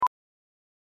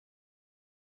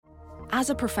As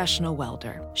a professional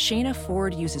welder, Shayna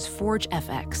Ford uses Forge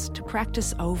FX to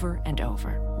practice over and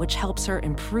over, which helps her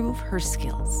improve her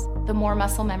skills. The more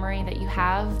muscle memory that you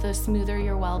have, the smoother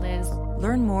your weld is.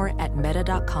 Learn more at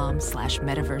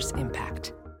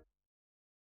meta.com/metaverseimpact.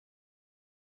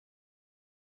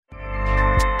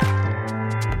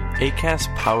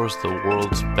 Acast powers the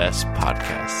world's best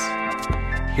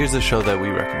podcasts. Here's a show that we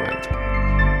recommend.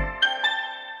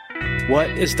 What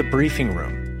is The Briefing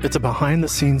Room? It's a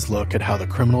behind-the-scenes look at how the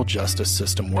criminal justice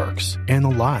system works and the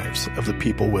lives of the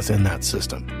people within that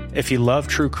system. If you love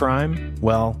true crime,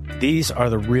 well, these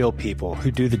are the real people who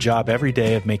do the job every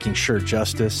day of making sure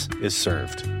justice is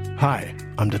served. Hi,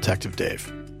 I'm Detective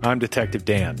Dave. I'm Detective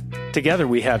Dan. Together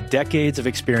we have decades of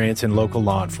experience in local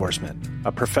law enforcement,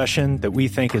 a profession that we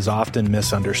think is often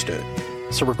misunderstood.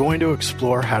 So we're going to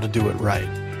explore how to do it right,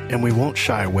 and we won't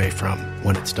shy away from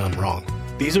when it's done wrong.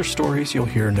 These are stories you'll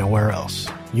hear nowhere else.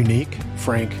 Unique,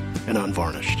 frank, and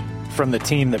unvarnished. From the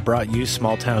team that brought you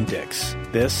Small Town Dicks,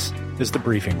 this is The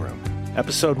Briefing Room.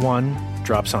 Episode 1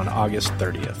 drops on August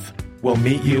 30th. We'll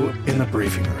meet you in the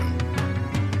briefing room.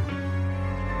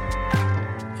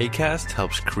 Acast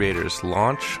helps creators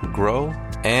launch, grow,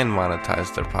 and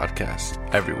monetize their podcasts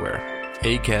everywhere.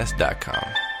 Acast.com.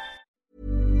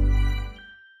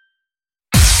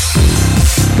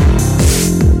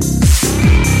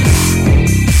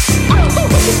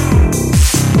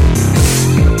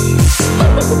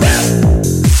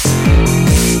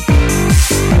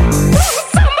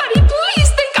 Somebody please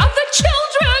think of the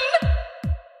children!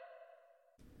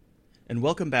 And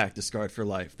welcome back to Scarred for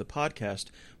Life, the podcast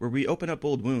where we open up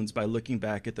old wounds by looking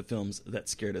back at the films that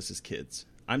scared us as kids.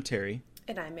 I'm Terry.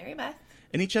 And I'm Mary Beth.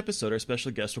 In each episode, our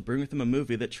special guest will bring with them a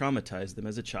movie that traumatized them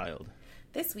as a child.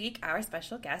 This week, our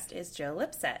special guest is Joe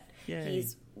Lipsett. Yay.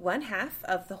 He's one half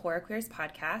of the Horror Queers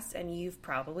podcast, and you've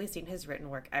probably seen his written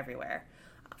work everywhere.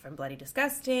 From Bloody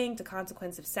Disgusting, to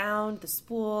Consequence of Sound, The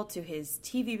Spool, to his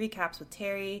TV recaps with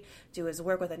Terry, to his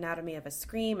work with Anatomy of a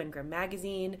Scream and Grimm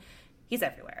Magazine. He's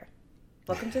everywhere.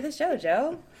 Welcome to the show,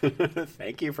 Joe.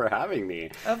 Thank you for having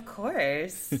me. Of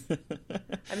course.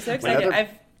 I'm so excited.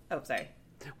 Sorry.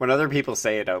 When other people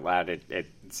say it out loud, it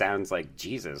sounds like,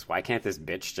 Jesus, why can't this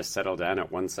bitch just settle down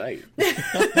at one site?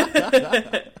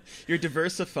 You're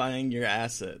diversifying your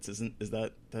assets, is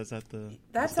that the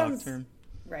stock term?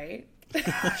 Right.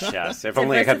 Yes, if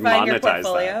only I could monetize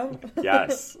that.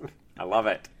 Yes, I love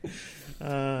it.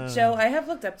 Joe, I have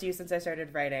looked up to you since I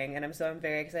started writing, and I'm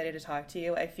very excited to talk to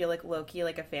you. I feel like low-key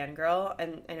like a fangirl,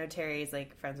 and I know Terry's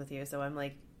like friends with you, so I'm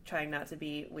like trying not to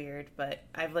be weird, but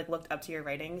I've like looked up to your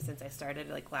writing since I started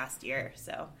like last year,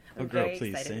 so I'm very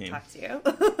excited to talk to you.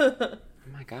 Oh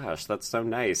my gosh, that's so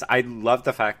nice. I love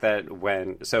the fact that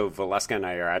Valeska and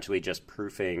I are actually just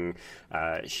proofing,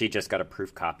 she just got a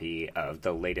proof copy of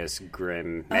the latest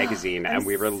Grimm magazine, and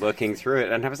we were looking through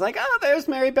it, and I was like, oh, there's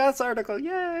Mary Beth's article,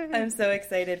 yay! I'm so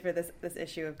excited for this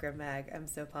issue of Grimm Mag. I'm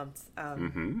so pumped.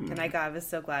 And I was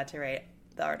so glad to write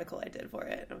the article I did for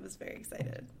it. I was very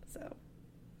excited, so...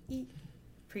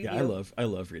 Preview. Yeah, I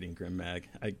love reading Grimm Mag.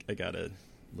 I gotta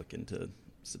look into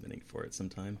submitting for it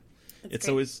sometime. It's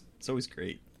always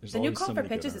great. There's the new Call so for many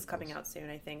Pitches is coming out soon,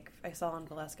 I think. I saw on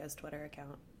Valeska's Twitter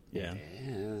account. Yeah. It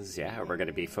is. Yeah, we're going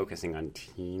to be focusing on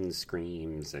teen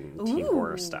screams and teen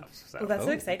horror stuff. So. That's so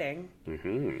exciting.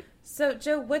 Mm-hmm. So,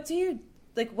 Joe, what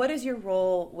is your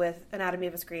role with Anatomy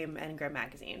of a Scream and Grimm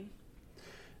Magazine?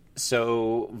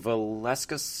 So,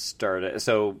 Valeska started...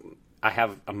 I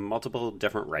have multiple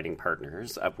different writing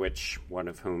partners, of which one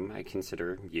of whom I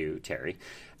consider you, Terry.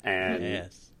 And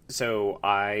yes. So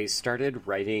I started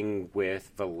writing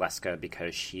with Valeska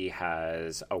because she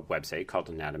has a website called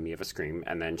Anatomy of a Scream,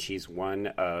 and then she's one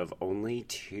of only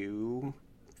 2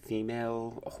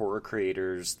 female horror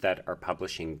creators that are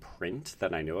publishing print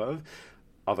that I know of.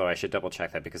 Although I should double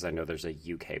check that because I know there's a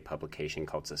UK publication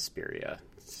called Suspiria.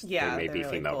 Yeah, they may be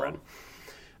really female cool. run.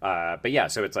 But yeah,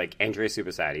 so it's like Andrea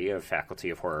Subasati of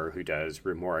Faculty of Horror who does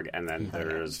Rue Morgue, and then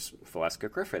there's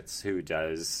Valeska Griffiths who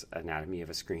does Anatomy of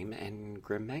a Scream and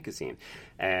Grimm Magazine.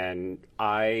 And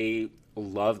I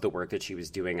love the work that she was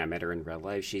doing. I met her in real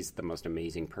life. She's the most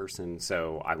amazing person,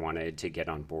 so I wanted to get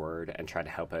on board and try to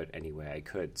help out any way I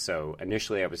could. So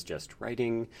initially I was just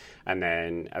writing, and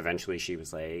then eventually she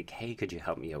was like, hey, could you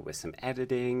help me out with some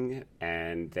editing?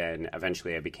 And then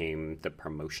eventually I became the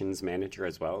promotions manager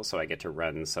as well, so I get to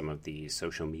run some of the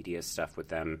social media stuff with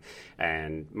them.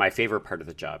 And my favorite part of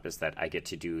the job is that I get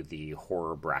to do the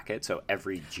horror bracket. So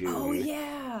every June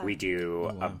we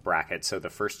do a bracket. So the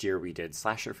first year we did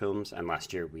slasher films, and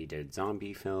last year we did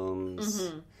zombie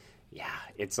films. Yeah,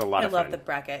 it's a lot of fun. I love the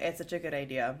bracket. It's such a good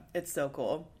idea. It's so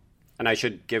cool. And I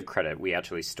should give credit. We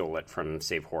actually stole it from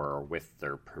Save Horror with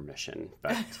their permission.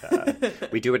 But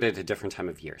we do it at a different time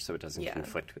of year, so it doesn't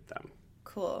conflict with them.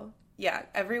 Cool. Yeah,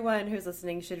 everyone who's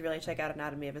listening should really check out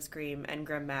Anatomy of a Scream and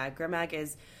Grim Mag. Grim Mag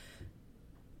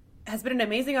has been an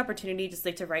amazing opportunity just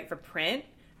like to write for print,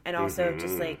 and also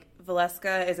just like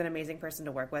Valeska is an amazing person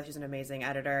to work with. She's an amazing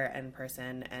editor and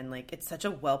person, and like it's such a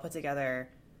well put together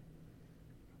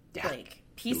like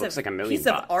piece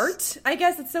of art. I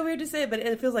guess it's so weird to say, but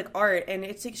it feels like art, and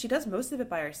it's like she does most of it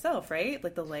by herself, right?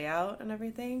 Like the layout and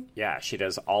everything. Yeah, she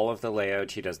does all of the layout.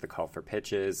 She does the call for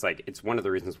pitches. Like it's one of the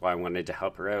reasons why I wanted to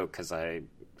help her out, because I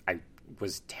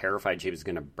was terrified she was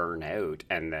going to burn out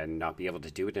and then not be able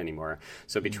to do it anymore.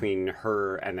 So between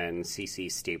her and then Cece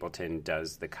Stapleton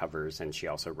does the covers, and she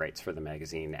also writes for the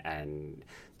magazine, and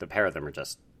the pair of them are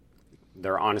just,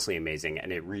 they're honestly amazing.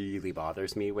 And it really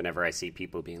bothers me whenever I see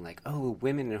people being like, oh,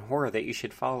 women in horror that you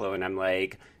should follow. And I'm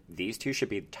like, these two should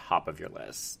be top of your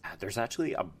list. There's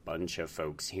actually a bunch of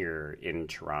folks here in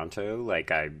Toronto. Like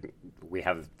we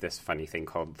have this funny thing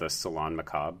called the Salon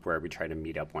Macabre, where we try to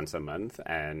meet up once a month.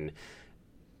 And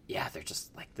yeah, they're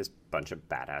just like this bunch of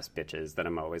badass bitches that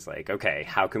I'm always like, okay,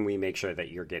 how can we make sure that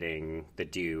you're getting the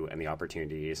due and the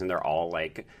opportunities? And they're all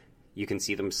like, you can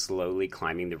see them slowly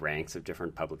climbing the ranks of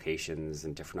different publications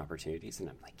and different opportunities. And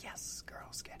I'm like, yes,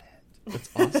 girls, get it.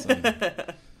 That's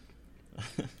awesome.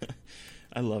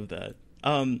 I love that.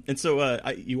 And so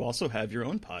you also have your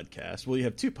own podcast. Well, you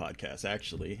have two podcasts,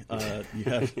 actually. You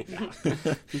have, you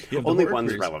have only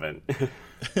one's relevant.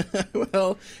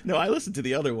 Well, no, I listen to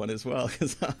the other one as well,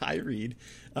 because I read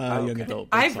young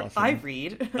adult books often. I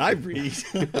read. I read.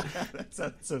 That's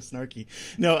so snarky.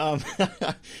 No,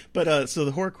 but so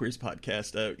the Horror Queers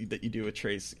podcast that you do with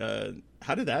Trace,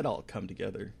 how did that all come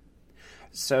together?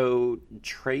 So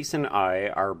Trace and I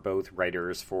are both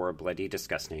writers for Bloody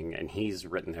Disgusting, and he's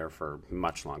written there for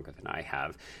much longer than I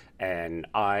have. And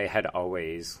I had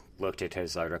always looked at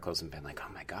his articles and been like,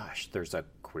 oh my gosh, there's a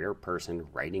queer person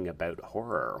writing about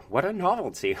horror. What a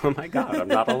novelty. Oh my God, I'm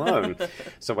not alone.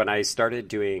 So when I started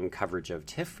doing coverage of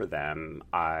TIFF for them,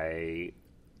 I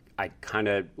kind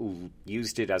of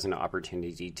used it as an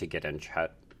opportunity to get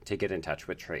in touch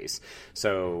with Trace.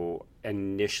 So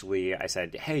initially I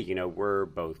said, hey, we're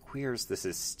both queers. This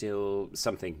is still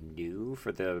something new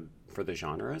for the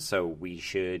genre, so we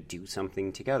should do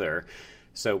something together.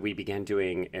 So we began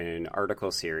doing an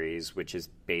article series, which is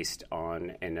based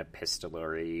on an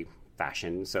epistolary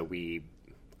fashion. So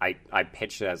I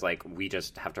pitched it as like, we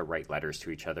just have to write letters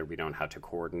to each other. We don't have to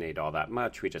coordinate all that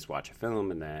much. We just watch a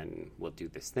film and then we'll do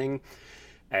this thing.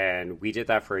 And we did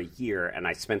that for a year, and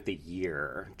I spent the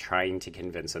year trying to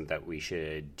convince him that we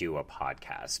should do a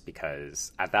podcast,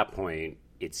 because at that point,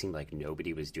 it seemed like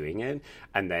nobody was doing it.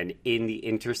 And then in the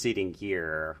interceding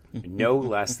year, no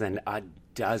less than a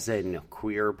dozen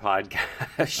queer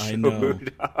podcasts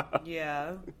showed up.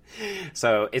 Yeah.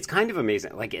 So it's kind of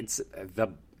amazing. Like, it's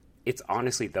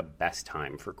honestly the best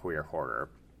time for queer horror.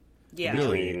 Yeah,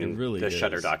 between really the is.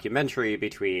 Shudder documentary,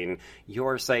 between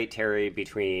your site, Terry,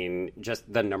 between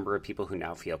just the number of people who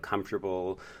now feel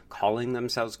comfortable calling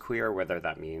themselves queer, whether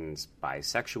that means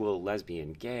bisexual,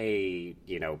 lesbian, gay,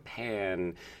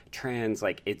 pan, trans.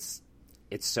 Like, it's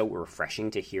so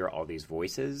refreshing to hear all these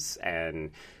voices.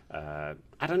 And I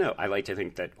don't know, I like to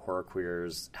think that Horror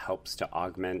Queers helps to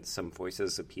augment some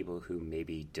voices of people who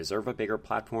maybe deserve a bigger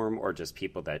platform, or just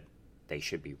people that they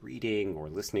should be reading or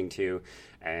listening to.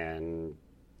 And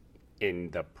in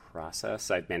the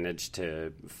process, I've managed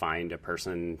to find a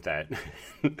person that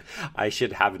I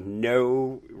should have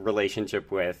no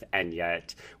relationship with, and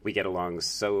yet we get along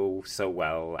so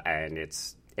well, and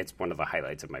it's one of the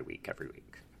highlights of my week every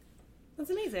week.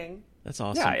 That's amazing. That's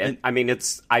awesome. Yeah, I mean,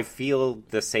 I feel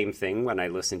the same thing when I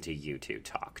listen to you two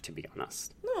talk, to be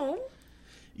honest. No.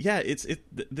 Yeah,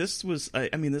 this was,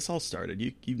 I mean, this all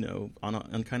started,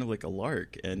 on kind of like a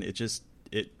lark, and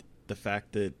the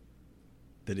fact that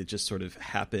it just sort of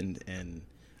happened, and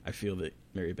I feel that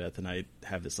Mary Beth and I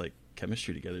have this like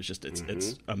chemistry together. It's just,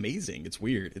 it's amazing. It's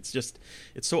weird. It's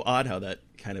so odd how that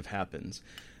kind of happens.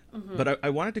 Mm-hmm. But I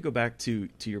wanted to go back to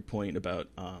your point about,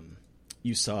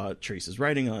 you saw Trace's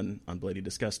writing on Bloody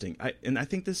Disgusting. I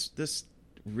think this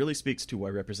really speaks to why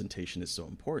representation is so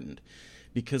important.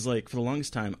 Because, like, for the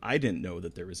longest time, I didn't know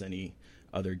that there was any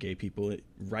other gay people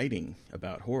writing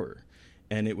about horror.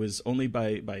 And it was only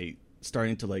by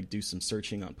starting to, like, do some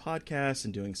searching on podcasts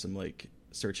and doing some, like,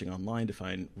 searching online to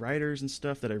find writers and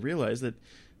stuff that I realized that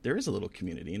there is a little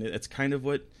community. And it's kind of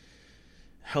what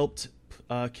helped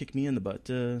kick me in the butt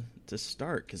to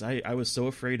start. Because I was so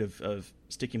afraid of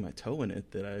sticking my toe in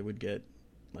it that I would get,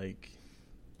 like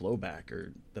blowback,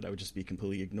 or that I would just be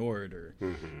completely ignored, or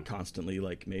constantly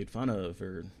like made fun of,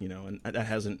 or and that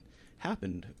hasn't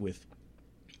happened with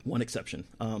one exception.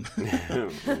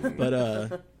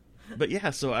 But yeah,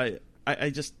 so I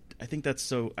think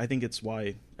it's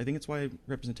why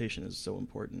representation is so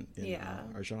important in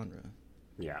our genre.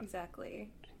 Yeah, exactly.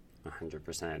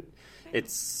 100%.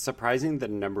 It's surprising the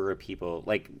number of people,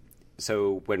 like,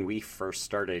 so when we first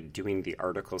started doing the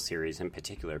article series in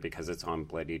particular, because it's on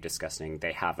Bloody Disgusting,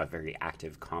 they have a very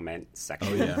active comment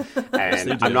section. Oh yeah.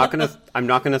 And I'm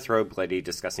not gonna throw Bloody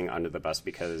Disgusting under the bus,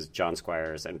 because John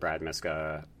Squires and Brad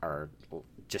Miska are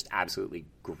just absolutely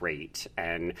great,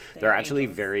 and they're actually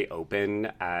very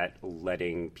open at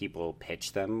letting people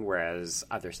pitch them, whereas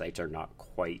other sites are not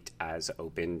quite as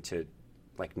open to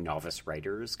like novice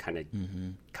writers kind of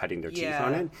cutting their teeth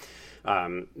on it.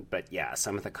 But yeah,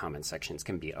 some of the comment sections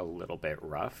can be a little bit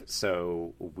rough.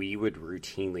 So we would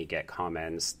routinely get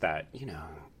comments that,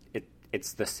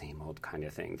 it's the same old kind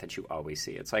of thing that you always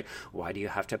see. It's like, why do you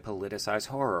have to politicize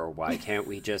horror? Why can't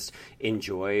we just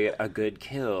enjoy a good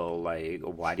kill? Like,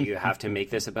 why do you have to make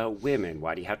this about women?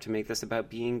 Why do you have to make this about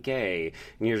being gay?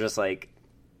 And you're just like,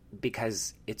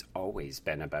 because it's always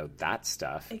been about that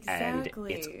stuff.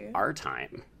 Exactly. And it's our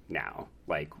time now.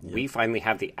 Like, we finally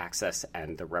have the access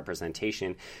and the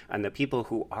representation, and the people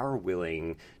who are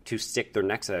willing to stick their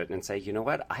necks out and say, you know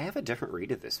what, I have a different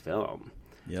read of this film.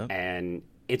 Yeah. And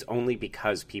it's only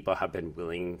because people have been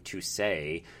willing to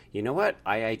say, you know what,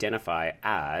 I identify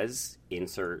as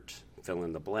insert fill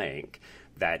in the blank,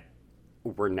 that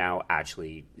we're now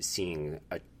actually seeing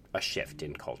a shift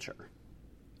in culture.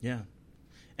 Yeah.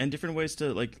 And different ways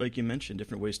to, like you mentioned,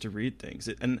 different ways to read things.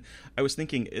 And I was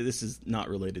thinking, this is not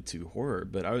related to horror,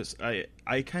 but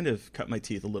I kind of cut my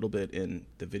teeth a little bit in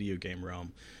the video game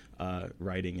realm,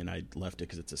 writing, and I left it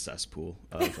because it's a cesspool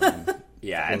of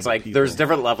yeah, it's like people. There's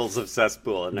different levels of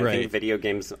cesspool, and right. I think video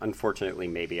games, unfortunately,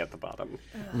 may be at the bottom.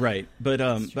 Right, but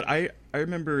I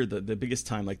remember the biggest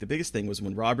time, like the biggest thing was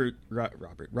when Roger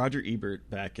Ebert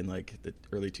back in like the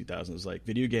early 2000s was like,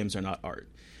 video games are not art.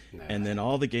 Nah. And then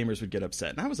all the gamers would get upset,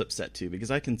 and I was upset too, because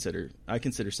I consider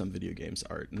some video games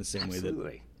art in the same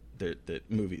Absolutely. way that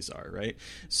movies are, right?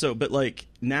 So, but like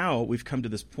now we've come to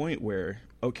this point where,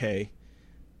 okay,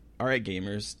 all right,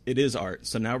 gamers, it is art.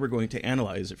 So now we're going to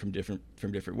analyze it from different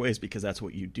ways, because that's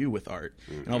what you do with art.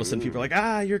 And all of a sudden people are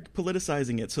like, you're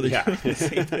politicizing it. So they're doing the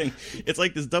same thing. It's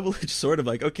like this double-edged sword of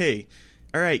like, okay,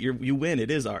 all right, you win, it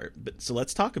is art, but so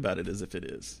let's talk about it as if it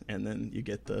is, and then you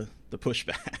get the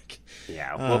pushback.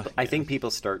 Yeah, well, I think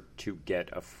people start to get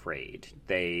afraid.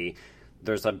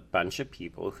 There's a bunch of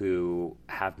people who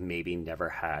have maybe never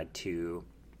had to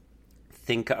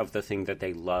think of the thing that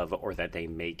they love or that they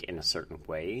make in a certain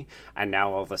way, and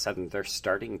now all of a sudden they're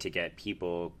starting to get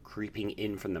people creeping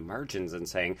in from the margins and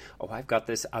saying, oh, I've got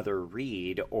this other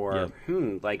read, or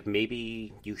like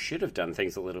maybe you should have done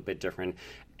things a little bit different.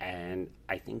 And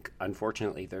I think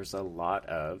unfortunately there's a lot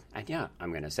of, and yeah, I'm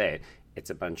going to say it,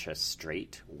 it's a bunch of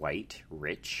straight, white,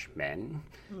 rich men,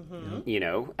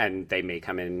 and they may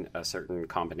come in a certain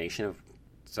combination of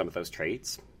some of those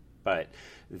traits, but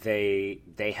they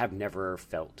have never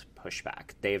felt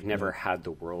pushback. They have never had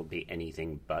the world be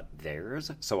anything but theirs.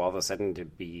 So all of a sudden to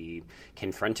be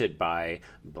confronted by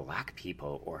black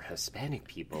people or Hispanic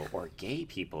people or gay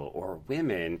people or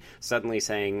women suddenly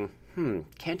saying,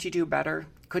 can't you do better?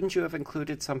 Couldn't you have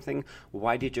included something?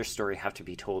 Why did your story have to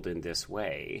be told in this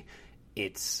way?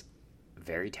 It's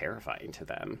very terrifying to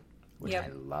them, which I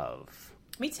love.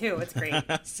 Me too. It's great.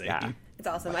 Same. Yeah. It's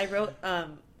awesome. I wrote...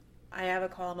 I have a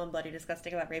column on Bloody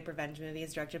Disgusting about rape revenge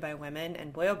movies directed by women,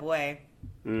 and boy, oh boy,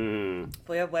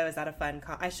 was that a fun...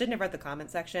 I shouldn't have read the comment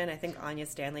section. I think Anya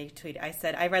Stanley tweeted, I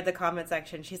said, I read the comment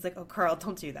section. She's like, oh, Carl,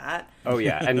 don't do that. Oh,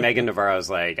 yeah. And Megan Navarro's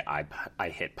like, I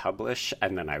hit publish,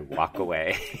 and then I walk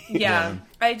away. Yeah.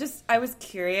 I was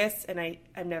curious, and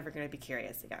I'm never going to be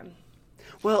curious again.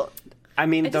 Well, I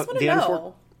mean, I just want to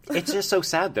know. It's just so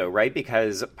sad, though, right?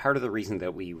 Because part of the reason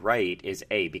that we write is,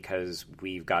 because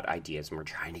we've got ideas and we're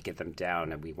trying to get them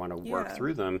down and we want to work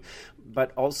through them.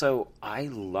 But also, I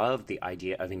love the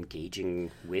idea of engaging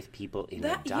with people in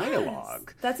a dialogue.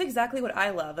 Yes. That's exactly what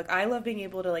I love. Like, I love being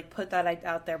able to, like, put that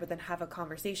out there, but then have a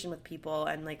conversation with people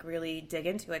and, like, really dig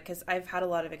into it. Because I've had a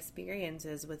lot of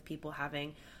experiences with people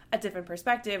having a different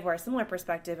perspective or a similar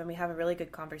perspective, and we have a really good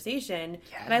conversation.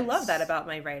 Yes. And I love that about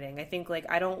my writing. I think, like,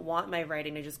 I don't want my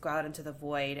writing to just go out into the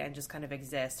void and just kind of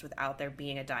exist without there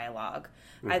being a dialogue.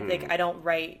 I think I don't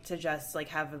write to just, like,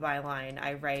 have a byline.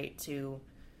 I write to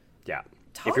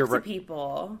talk to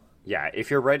people. Yeah,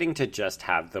 if you're writing to just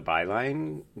have the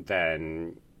byline,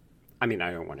 then, I mean,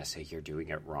 I don't want to say you're doing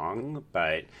it wrong,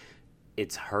 but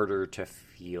it's harder to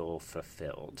feel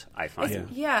fulfilled, I find.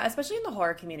 Yeah, especially in the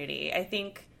horror community. I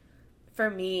think for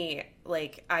me,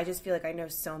 like, I just feel like I know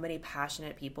so many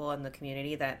passionate people in the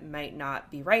community that might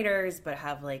not be writers, but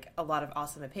have, like, a lot of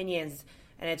awesome opinions.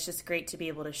 And it's just great to be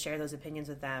able to share those opinions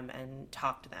with them and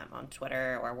talk to them on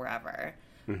Twitter or wherever.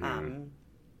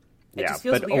 It just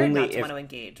feels weird not to want to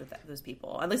engage with those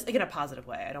people, at least, like, in a positive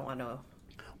way. I don't want to...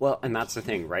 Well, and that's the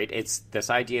thing, right? It's this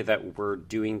idea that we're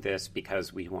doing this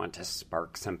because we want to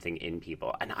spark something in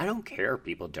people. And I don't care if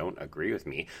people don't agree with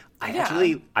me.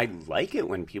 I like it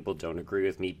when people don't agree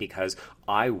with me because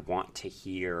I want to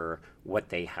hear what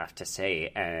they have to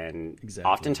say. And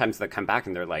oftentimes they come back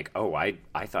and they're like, oh, I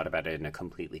thought about it in a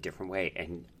completely different way.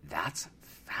 And that's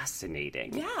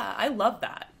fascinating. Yeah, I love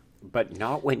that. But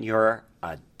not when you're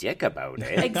a dick about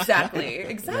it. Exactly.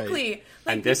 Right. Like,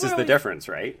 and this is the difference,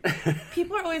 right?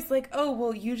 People are always like, oh,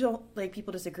 well, you don't like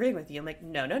people disagreeing with you. I'm like,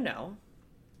 no.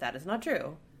 That is not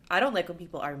true. I don't like when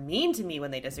people are mean to me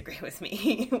when they disagree with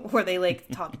me. Or they, like,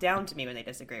 talk down to me when they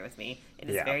disagree with me.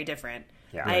 It is very different.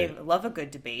 Yeah. I love a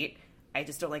good debate. I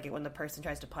just don't like it when the person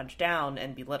tries to punch down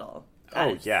and belittle.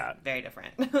 Very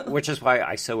different. Which is why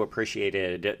I so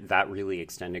appreciated that really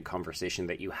extended conversation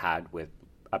that you had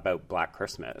about Black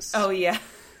Christmas. Oh, yeah.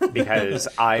 Because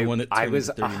I was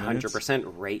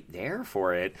 100% right there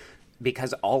for it,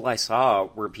 because all I saw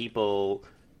were people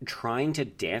trying to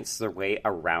dance their way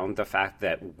around the fact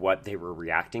that what they were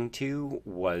reacting to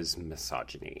was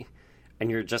misogyny. And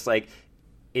you're just like,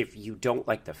 if you don't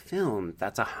like the film,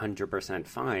 that's 100%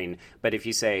 fine. But if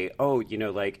you say, oh, you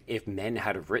know, like, if men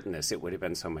had have written this, it would have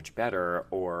been so much better.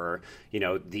 Or, you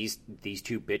know, these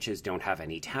two bitches don't have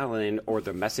any talent, or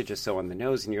the message is so on the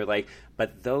nose. And you're like,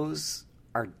 but those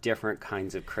are different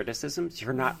kinds of criticisms.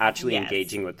 You're not actually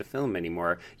engaging with the film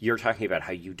anymore. You're talking about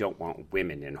how you don't want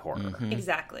women in horror. Mm-hmm.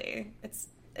 Exactly.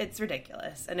 It's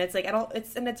ridiculous. And it's like,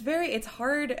 it's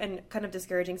hard and kind of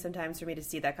discouraging sometimes for me to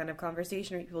see that kind of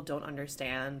conversation where people don't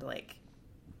understand, like,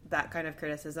 that kind of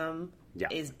criticism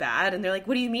is bad. And they're like,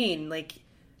 what do you mean? Like,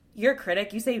 you're a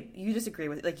critic. You say you disagree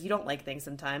with it. Like, you don't like things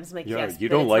sometimes. I'm like, yes, you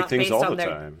don't like things all the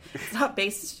time. It's not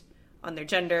based on their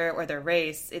gender or their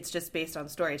race. It's just based on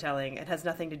storytelling. It has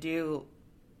nothing to do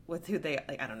with who they,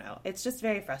 like, I don't know. It's just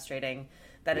very frustrating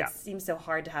that it seems so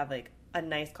hard to have, like, a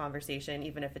nice conversation,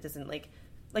 even if it doesn't, like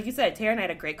you said, Tara and I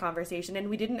had a great conversation, and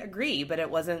we didn't agree, but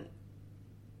it wasn't,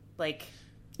 like...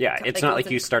 Yeah, it's not like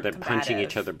you started punching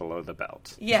each other below the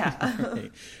belt. Yeah.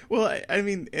 Right. Well, I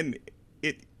mean, and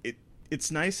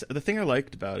it's nice. The thing I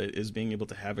liked about it is being able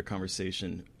to have a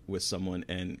conversation with someone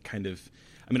and kind of...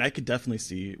 I mean, I could definitely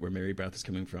see where Mary Beth is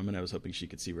coming from, and I was hoping she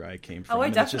could see where I came from. Oh, I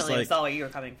definitely saw where you were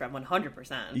coming from,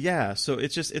 100%. Yeah, so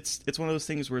it's just it's one of those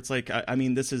things where it's like, I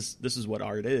mean, this is what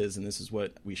art is, and this is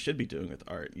what we should be doing with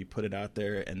art. You put it out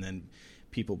there, and then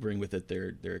people bring with it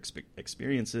their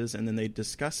experiences, and then they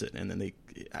discuss it, and then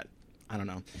I don't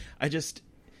know.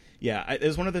 It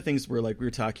was one of the things where, like, we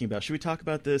were talking about, should we talk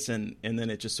about this, and then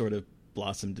it just sort of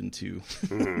blossomed into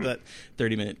that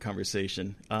 30-minute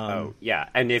conversation.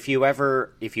 And if you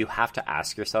have to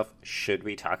ask yourself, should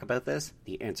we talk about this?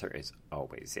 The answer is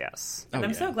always yes. And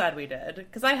I'm so glad we did,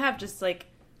 because I have just, like,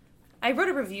 I wrote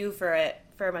a review for it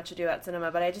for Much Ado About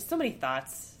Cinema, but I just so many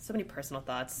thoughts, so many personal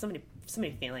thoughts, so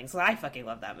many feelings. So I fucking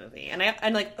love that movie,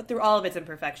 and like, through all of its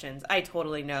imperfections, I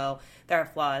totally know there are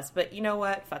flaws, but you know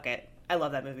what? Fuck it, I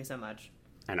love that movie so much.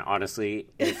 And honestly,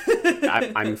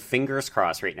 I'm fingers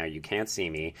crossed right now. You can't see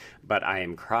me, but I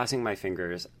am crossing my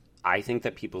fingers. I think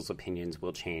that people's opinions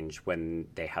will change when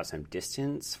they have some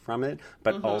distance from it,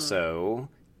 but also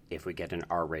if we get an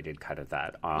R-rated cut of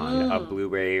that on a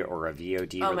Blu-ray or a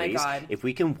VOD release, if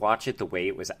we can watch it the way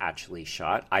it was actually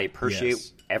shot. I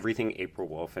appreciate everything April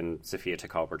Wolf and Sophia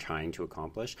Takal were trying to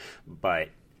accomplish, but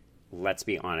let's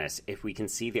be honest, if we can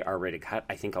see the R-rated cut,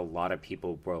 I think a lot of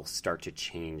people will start to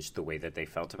change the way that they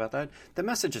felt about that. The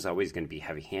message is always going to be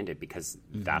heavy-handed because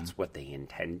that's what they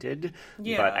intended.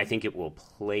 Yeah. But I think it will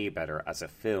play better as a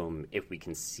film if we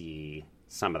can see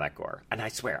some of that gore. And I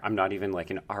swear, I'm not even like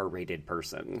an R-rated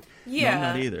person. Yeah. No, I'm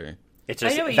not either. It's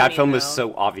just that film was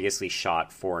so obviously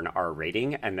shot for an R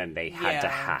rating, and then they had to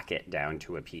hack it down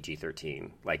to a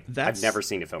PG-13. Like, I've never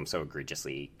seen a film so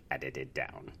egregiously edited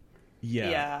down.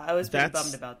 Yeah, I was pretty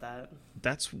bummed about that.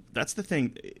 That's the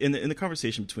thing in the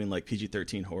conversation between, like,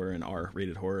 PG-13 horror and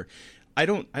R-rated horror. I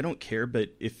don't care, but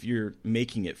if you're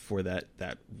making it for that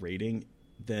rating,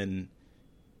 then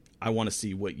I want to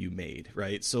see what you made,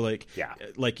 right? So, like,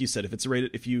 like you said,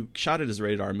 if you shot it as a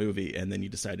rated R movie and then you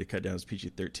decide to cut down as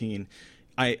PG-13,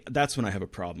 that's when I have a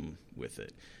problem with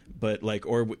it. But like,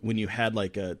 or when you had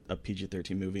like a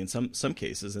PG-13 movie in some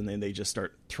cases, and then they just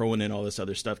start throwing in all this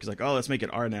other stuff because like, oh, let's make it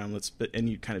R now, and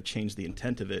you kind of change the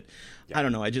intent of it. Yeah. I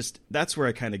don't know. That's where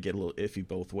I kind of get a little iffy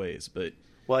both ways. But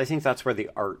well, I think that's where the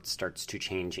art starts to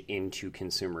change into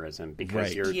consumerism,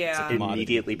 because you're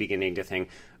immediately beginning to think,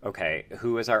 okay,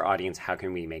 who is our audience? How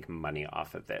can we make money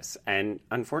off of this? And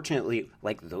unfortunately,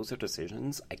 like, those are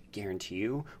decisions, I guarantee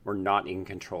you, we're not in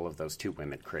control of those two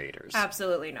women creators.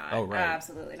 Absolutely not. Oh, right.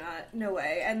 Absolutely not. No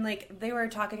way. And, like, they were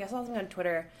talking, I saw something on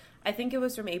Twitter, I think it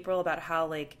was from April, about how,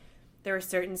 like, there were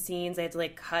certain scenes they had to,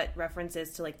 like, cut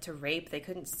references to rape. They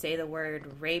couldn't say the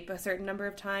word rape a certain number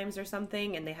of times or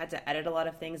something, and they had to edit a lot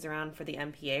of things around for the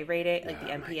MPA rating, like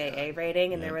the MPAA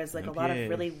rating, and there was, like, MPAA. A lot of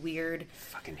really weird... I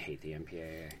fucking hate the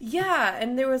MPAA. Yeah,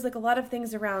 and there was, like, a lot of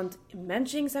things around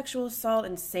mentioning sexual assault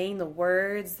and saying the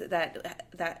words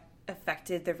that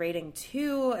affected the rating,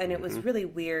 too, and it was really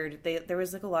weird. There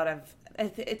was, like, a lot of...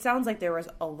 It sounds like there was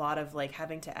a lot of, like,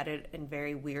 having to edit in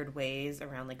very weird ways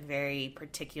around, like, very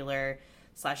particular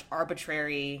 /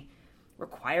 arbitrary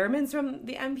requirements from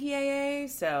the MPAA.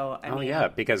 So, I mean... yeah,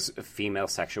 because female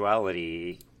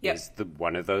sexuality is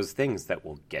one of those things that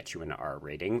will get you an R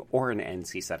rating or an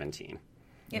NC-17,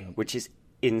 which is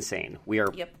insane. We are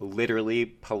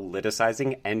literally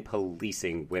politicizing and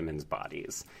policing women's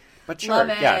bodies. But sure,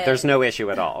 there's no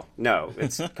issue at all. No,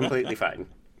 it's completely fine.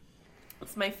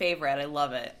 It's my favorite. I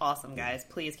love it. Awesome, guys.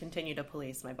 Please continue to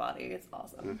police my body. It's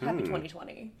awesome. Happy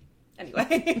 2020.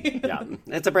 Anyway. Yeah.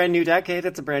 It's a brand new decade.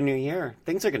 It's a brand new year.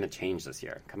 Things are going to change this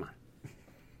year. Come on.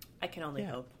 I can only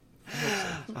hope.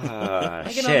 Shit.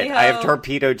 I have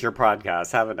torpedoed your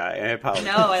podcast, haven't I? I apologize.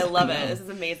 No, I love it. This is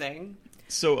amazing.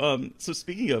 So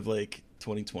speaking of, like,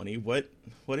 2020, what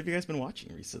have you guys been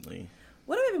watching recently?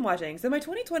 What have I been watching? So my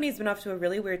 2020 has been off to a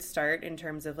really weird start in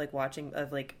terms of, like,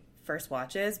 first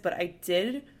watches, but I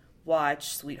did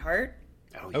watch Sweetheart.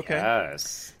 Oh, okay.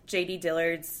 Yes. J.D.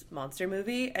 Dillard's monster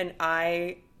movie, and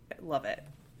I love it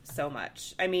so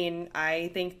much. I mean, I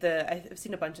think I've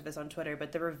seen a bunch of this on Twitter,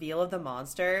 but the reveal of the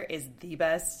monster is the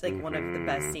best, like, one of the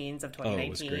best scenes of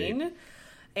 2019. Oh,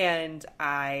 and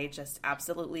I just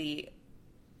absolutely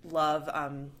love,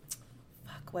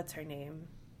 what's her name?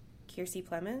 Kiersey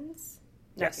Clemons?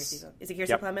 Yes. Is it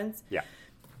Kiersey Clemons? Yeah.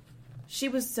 She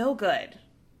was so good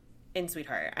in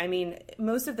Sweetheart. I mean,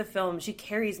 most of the film, she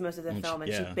carries most of the film,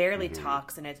 and she barely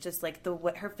talks, and it's just like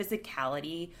her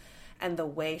physicality and the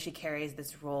way she carries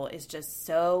this role is just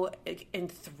so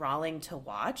enthralling to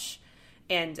watch.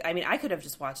 And I mean, I could have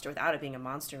just watched it without it being a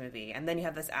monster movie, and then you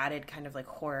have this added kind of like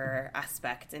horror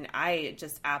aspect, and I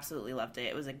just absolutely loved it.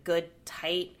 It was a good,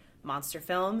 tight monster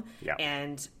film,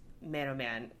 and man, oh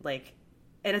man, like,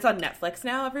 and it's on Netflix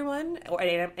now, everyone, or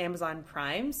Amazon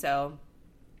Prime, so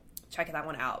check that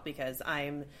one out, because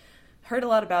I'm heard a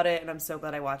lot about it, and I'm so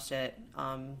glad I watched it.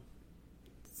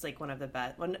 It's like one of the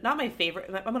best, not my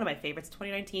favorite, one of my favorites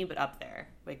 2019, but up there.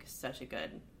 Like, such a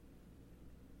good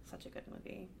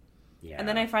movie. Yeah. And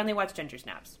then I finally watched Ginger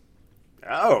Snaps.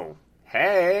 Oh,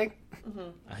 hey.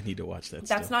 I need to watch that.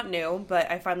 That's not new,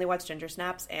 but I finally watched Ginger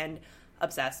Snaps and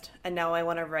obsessed. And now I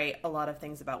want to write a lot of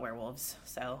things about werewolves.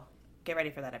 So get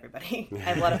ready for that, everybody. I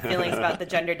have a lot of feelings about the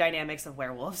gender dynamics of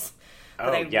werewolves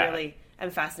that I really am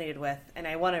fascinated with. And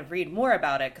I want to read more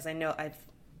about it, because I know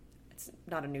it's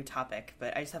not a new topic,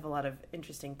 but I just have a lot of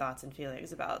interesting thoughts and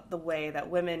feelings about the way that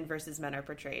women versus men are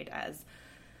portrayed as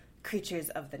creatures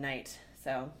of the night.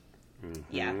 So,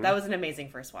 yeah, that was an amazing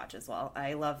first watch as well.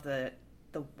 I love the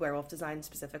werewolf design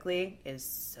specifically is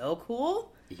so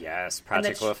cool. Yes,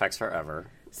 practical effects forever.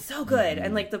 So good.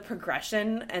 And, like, the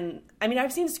progression, and I mean,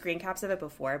 I've seen screen caps of it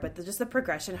before, but just the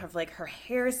progression of, like, her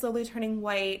hair slowly turning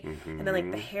white, and then, like,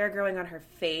 the hair growing on her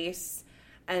face,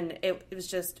 and it was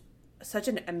just such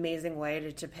an amazing way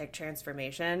to depict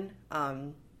transformation.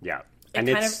 Yeah. And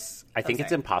I think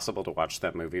it's impossible to watch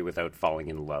that movie without falling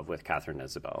in love with Catherine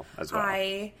Isabel as well.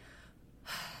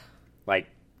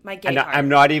 My gay heart. I'm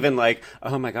not even like,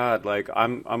 oh my god, like,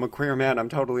 I'm a queer man, I'm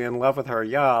totally in love with her.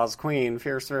 Yes, queen,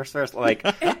 fierce. Like,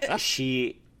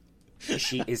 she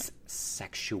is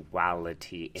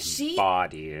sexuality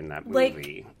embodied in that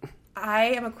movie. Like, I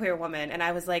am a queer woman, and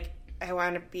I was like, I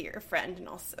want to be your friend and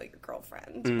also your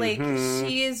girlfriend. Like,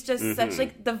 she is just such,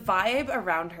 like, the vibe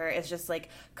around her is just, like,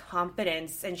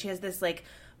 confidence, and she has this, like,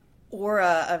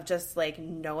 aura of just, like,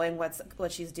 knowing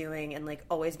what she's doing, and, like,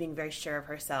 always being very sure of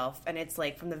herself. And it's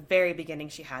like, from the very beginning,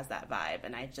 she has that vibe,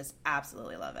 and I just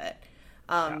absolutely love it.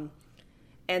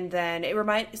 And then it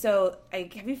reminds, so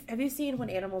have you seen When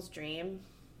Animals Dream?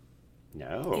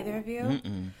 No. Either of you?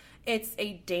 Mm-mm. It's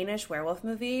a Danish werewolf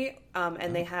movie,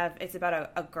 and it's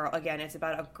about a girl. Again, it's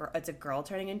a girl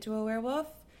turning into a werewolf,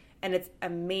 and it's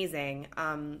amazing.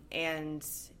 And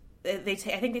I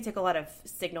think they take a lot of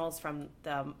signals from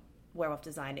the werewolf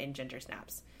design in Ginger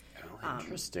Snaps. Oh,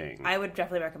 interesting. I would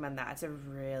definitely recommend that. It's a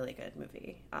really good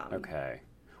movie. Okay.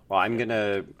 Well, I'm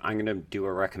gonna do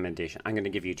a recommendation. I'm gonna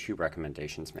give you 2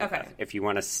 recommendations, Mary. Okay. If you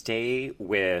want to stay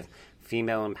with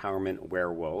female empowerment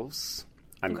werewolves,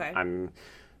 I'm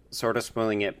sort of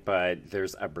spoiling it, but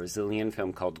there's a Brazilian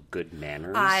film called Good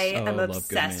Manners. I am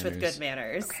obsessed with Good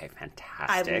Manners. Okay,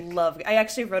 fantastic. I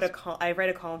actually wrote I write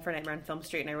a column for Nightmare on Film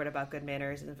Street, and I wrote about Good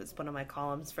Manners, and it's one of my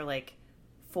columns for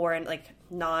foreign,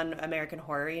 non-American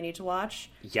horror you need to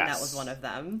watch. Yes. And that was one of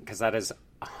them. Because that is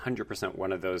 100%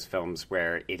 one of those films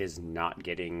where it is not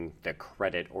getting the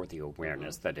credit or the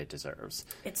awareness that it deserves.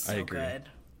 It's so good.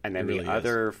 And then the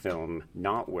other film,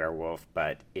 not werewolf,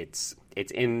 but it's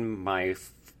in my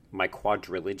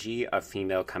quadrilogy of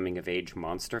female coming-of-age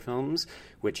monster films,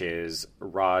 which is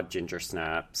Raw, Ginger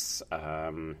Snaps,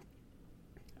 oh,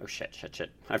 shit.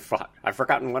 I've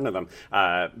forgotten one of them.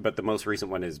 But the most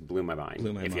recent one is Blew My Mind,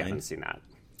 if you haven't seen that.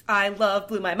 I love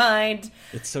Blew My Mind.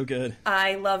 It's so good.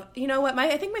 You know what?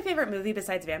 I think my favorite movie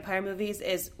besides vampire movies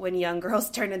is when young girls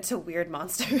turn into weird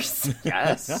monsters.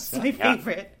 Yes. That's my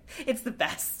favorite. It's the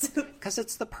best. Because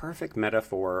it's the perfect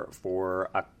metaphor for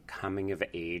a coming of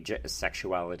age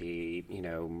sexuality,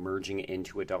 merging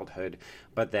into adulthood.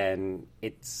 But then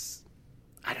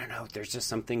I don't know, there's just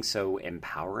something so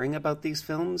empowering about these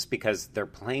films because they're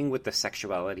playing with the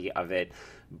sexuality of it,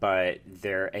 but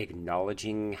they're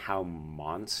acknowledging how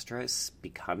monstrous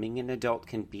becoming an adult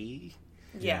can be.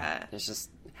 Yeah. There's just,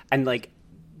 and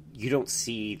you don't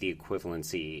see the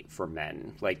equivalency for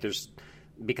men.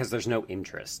 Because there's no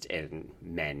interest in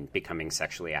men becoming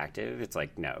sexually active. It's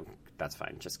no, that's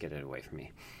fine. Just get it away from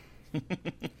me.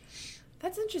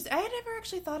 That's interesting. I had never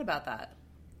actually thought about that.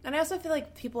 And I also feel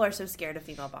like people are so scared of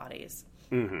female bodies.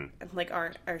 Mm-hmm. And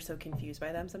are so confused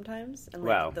by them sometimes. And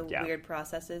weird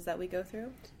processes that we go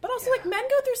through. But also men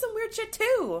go through some weird shit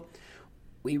too.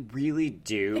 We really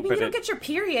do. I mean, you don't get your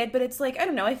period, but it's I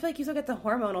don't know. I feel like you still get the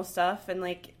hormonal stuff, and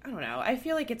I don't know. I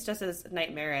feel like it's just as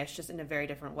nightmarish, just in a very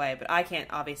different way. But I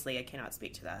cannot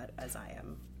speak to that as I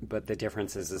am. But the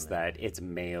difference is that it's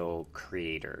male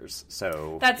creators.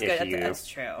 So that's good. That's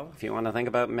true. If you want to think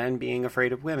about men being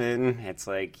afraid of women, it's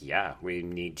we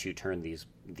need to turn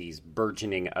these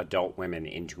burgeoning adult women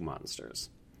into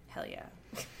monsters. Hell yeah.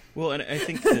 Well, and I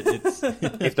think that it's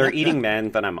if they're eating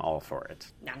men, then I'm all for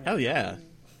it. Hell yeah.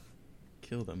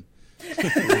 Kill them. Kill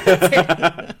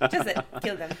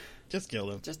them. Just kill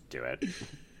them. Just do it.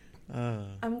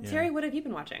 Terry, what have you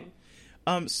been watching?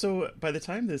 So by the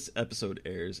time this episode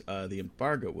airs, the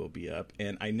embargo will be up,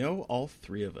 and I know all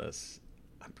 3 of us,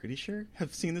 I'm pretty sure,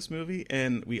 have seen this movie,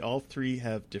 and we all 3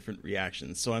 have different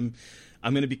reactions. So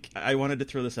I wanted to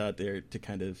throw this out there to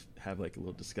kind of have a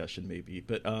little discussion maybe,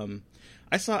 but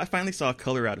I finally saw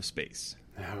Color Out of Space.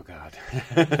 Oh God.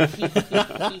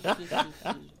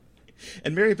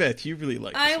 And Mary Beth, you really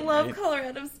like this I one, love right? Color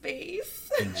Out of Space.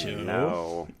 And Joe?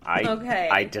 No,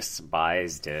 I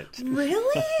despised it.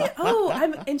 Really? Oh,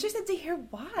 I'm interested to hear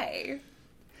why.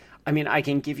 I mean, I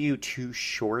can give you 2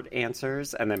 short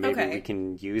answers, and then maybe we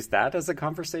can use that as a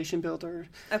conversation builder.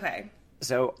 Okay.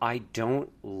 So I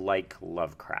don't like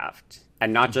Lovecraft.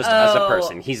 And not just as a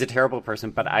person. He's a terrible person,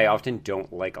 but I often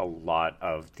don't like a lot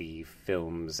of the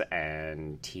films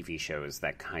and TV shows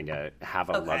that kind of have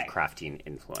a Lovecraftian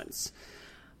influence.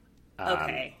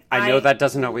 I know that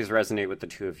doesn't always resonate with the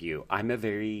 2 of you. I'm a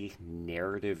very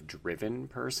narrative-driven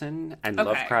person, and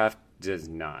Lovecraft does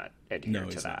not adhere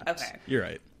to that. Okay. You're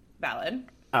right. Valid.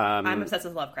 I'm obsessed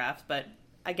with Lovecraft, but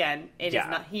again, it is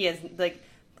not. He is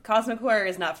cosmic horror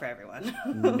is not for everyone.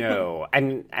 No,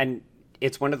 and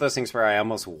it's one of those things where I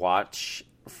almost watch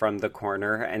from the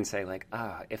corner and say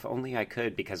if only I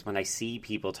could, because when I see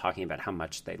people talking about how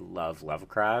much they love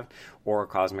Lovecraft or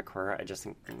cosmic horror, I just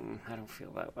think, I don't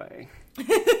feel that way.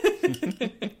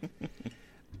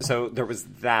 So there was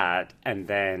that, and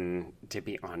then, to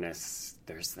be honest,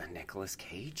 there's the Nicolas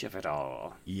Cage of it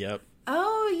all. Yep.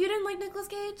 Oh, you didn't like Nicolas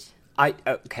Cage?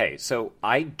 So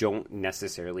I don't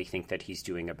necessarily think that he's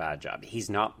doing a bad job. He's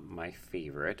not my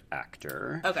favorite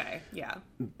actor. Okay, yeah.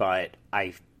 But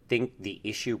I think the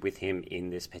issue with him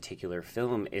in this particular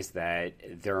film is that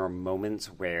there are moments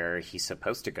where he's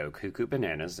supposed to go cuckoo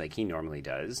bananas like he normally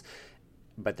does.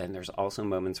 But then there's also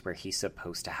moments where he's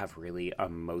supposed to have really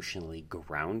emotionally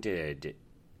grounded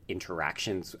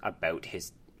interactions about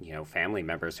his, family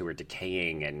members who are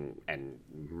decaying and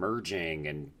merging,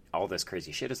 and all this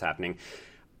crazy shit is happening.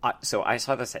 So I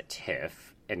saw this at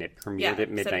TIFF, and it premiered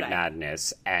at Midnight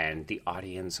Madness, and the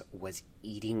audience was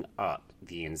eating up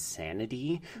the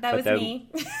insanity. That was me.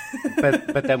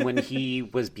 but then when he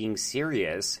was being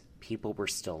serious, people were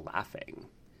still laughing.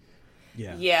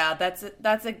 Yeah,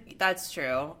 that's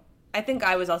true. I think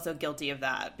I was also guilty of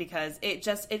that because it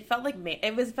felt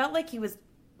like he was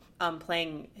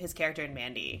playing his character in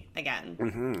Mandy again.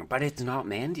 Mm-hmm. But it's not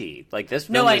Mandy. Like, this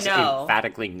film No, I is know.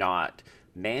 emphatically not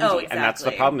Mandy. Oh, exactly. And that's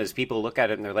the problem, is people look at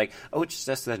it and they're like, oh, it's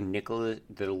just the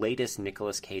latest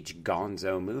Nicolas Cage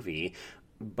gonzo movie.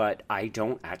 But I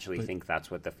don't actually think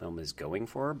that's what the film is going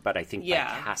for. But I think by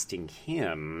casting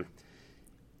him,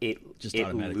 it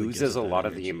loses a lot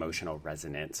of the emotional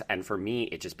resonance. And for me,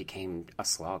 it just became a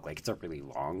slog. Like, it's a really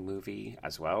long movie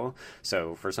as well.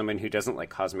 So for someone who doesn't like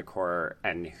cosmic horror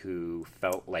and who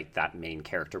felt like that main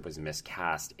character was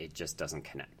miscast, it just doesn't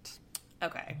connect.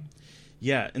 Okay.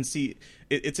 Yeah, and see,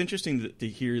 it's interesting to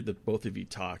hear the both of you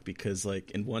talk, because like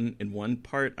in one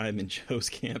part I'm in Joe's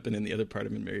camp and in the other part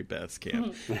I'm in Mary Beth's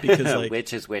camp. Because like,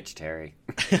 which is which, Terry?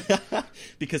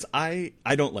 Because I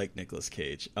don't like Nicolas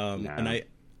Cage, No. and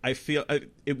I feel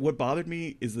what bothered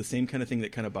me is the same kind of thing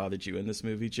that kind of bothered you in this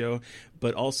movie, Joe,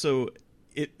 but also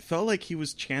it felt like he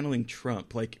was channeling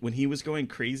Trump. Like when he was going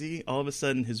crazy, all of a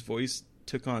sudden his voice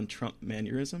took on Trump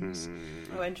mannerisms.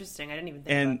 Oh, interesting. I didn't even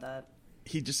think about that.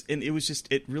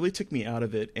 It really took me out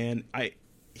of it. And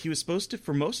he was supposed to,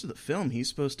 for most of the film, he's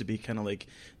supposed to be kind of like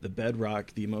the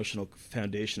bedrock, the emotional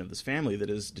foundation of this family that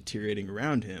is deteriorating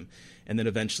around him. And then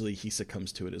eventually he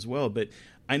succumbs to it as well. But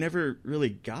I never really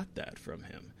got that from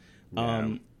him.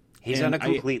 Yeah. He's on a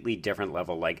completely different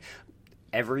level. Like,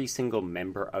 every single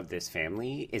member of this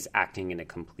family is acting in a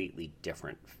completely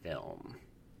different film.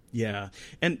 Yeah,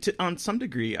 and on some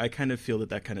degree, I kind of feel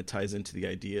that kind of ties into the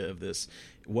idea of this: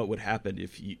 what would happen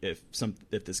if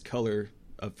this color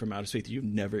from outer space that you've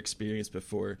never experienced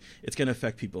before, it's going to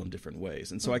affect people in different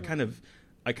ways. And so I kind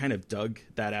of dug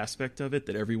that aspect of it,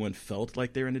 that everyone felt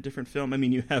like they're in a different film. I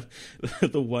mean, you have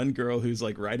the one girl who's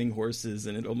like riding horses,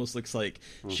 and it almost looks like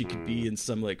she could be in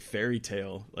some like fairy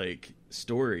tale like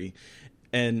story.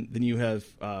 And then you have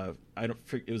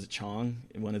it was a Chong,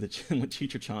 one of the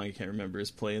Teacher Chong, I can't remember, is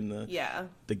playing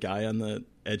the guy on the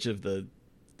edge of in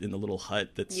the little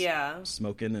hut that's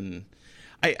smoking, and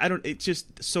it's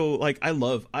just so like I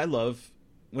love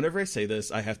whenever I say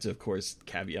this, I have to of course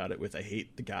caveat it with I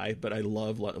hate the guy, but I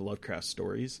love Lovecraft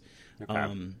stories.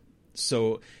 Okay.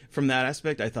 So from that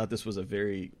aspect, I thought this was a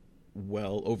very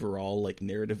overall, like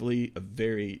narratively, a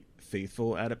very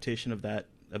faithful adaptation of that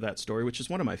story, which is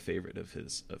one of my favorite of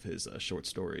his short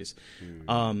stories.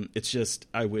 It's just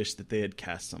I wish that they had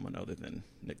cast someone other than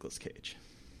Nicolas Cage.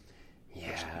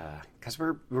 Yeah, because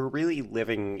we're really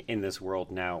living in this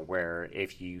world now where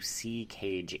if you see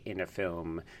Cage in a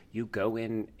film, you go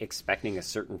in expecting a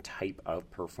certain type of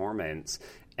performance,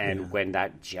 and when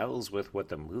that gels with what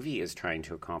the movie is trying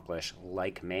to accomplish,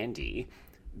 like Mandy,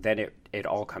 then it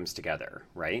all comes together,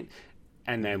 right?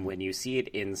 And then when you see it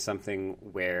in something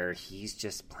where he's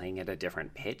just playing at a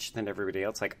different pitch than everybody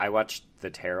else, like I watched the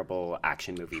terrible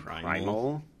action movie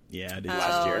Primal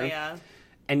last year. Yeah.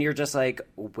 And you're just like,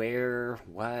 where,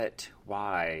 what,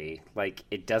 why? Like,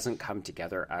 it doesn't come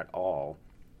together at all.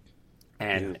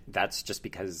 And that's just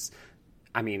because,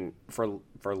 I mean, for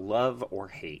love or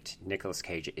hate, Nicolas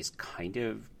Cage is kind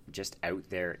of just out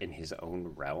there in his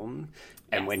own realm.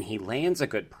 And when he lands a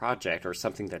good project or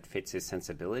something that fits his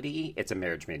sensibility, it's a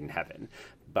marriage made in heaven.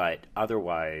 But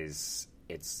otherwise,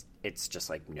 it's just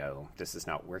like, no, this is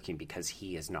not working because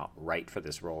he is not right for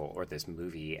this role or this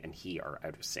movie, and he are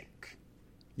out of sync.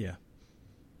 Yeah.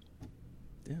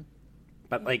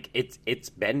 But like it's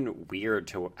been weird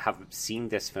to have seen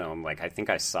this film. Like I think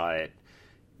I saw it,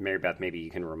 Mary Beth, maybe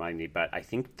you can remind me, but I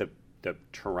think the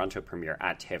Toronto premiere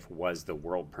at TIFF was the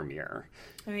world premiere.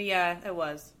 I mean, yeah, it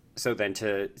was. So then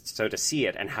to see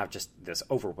it and have just this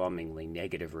overwhelmingly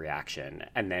negative reaction,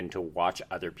 and then to watch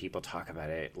other people talk about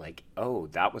it like, oh,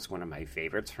 that was one of my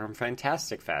favorites from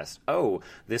Fantastic Fest. Oh,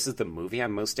 this is the movie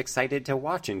I'm most excited to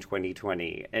watch in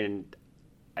 2020. And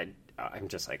I'm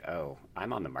just like, oh,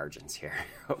 I'm on the margins here.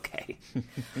 Okay.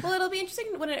 Well, it'll be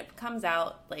interesting when it comes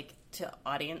out, like, to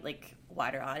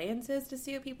wider audiences to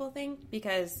see what people think,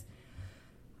 because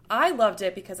I loved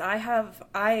it because I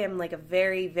am like a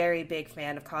very, very big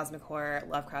fan of cosmic horror,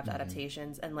 Lovecraft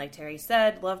adaptations, and like Terry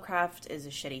said, Lovecraft is a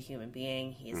shitty human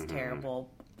being. He's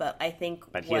terrible, but I think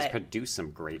he has produced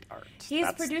some great art.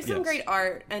 He's produced some great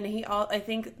art, and I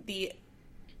think the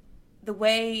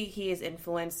way he has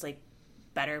influenced like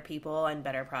better people and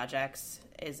better projects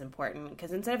is important,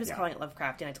 because instead of just calling it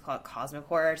Lovecraftian, I like to call it cosmic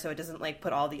horror, so it doesn't like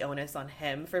put all the onus on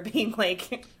him for being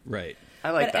like right. I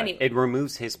like but that. anyway, it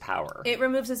removes his power. It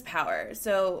removes his power.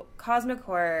 So cosmic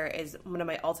horror is one of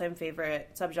my all-time favorite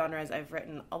subgenres. I've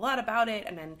written a lot about it,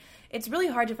 and then it's really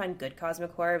hard to find good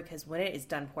cosmic horror, because when it is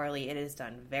done poorly, it is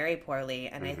done very poorly,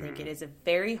 and I think it is a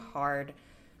very hard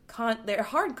they're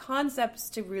hard concepts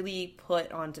to really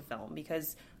put onto film,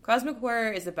 because cosmic horror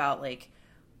is about like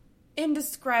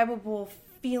indescribable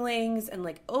feelings and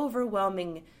like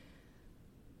overwhelming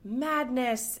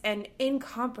madness and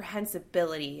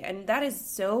incomprehensibility, and that is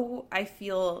so, I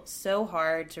feel, so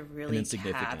hard to really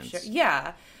capture.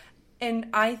 Yeah. And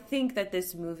I think that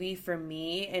this movie, for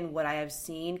me, and what I have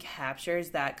seen, captures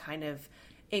that kind of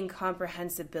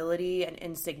incomprehensibility and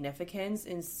insignificance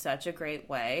in such a great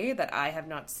way that I have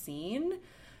not seen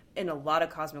in a lot of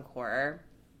cosmic horror.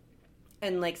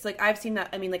 And like, so like I've seen that.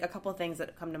 I mean, like a couple of things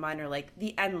that come to mind are like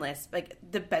The Endless, like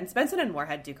the Benson and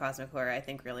Moorhead do cosmic horror, I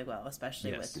think, really well,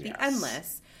 especially with The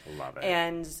Endless. Love it.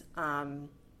 And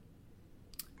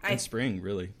Spring,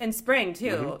 really. And Spring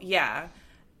too, yeah.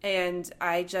 And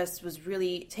I just was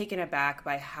really taken aback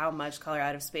by how much Color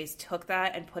Out of Space took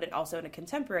that and put it also in a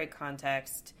contemporary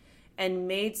context and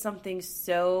made something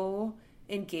so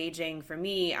engaging for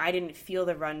me. I didn't feel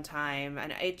the runtime,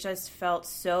 and it just felt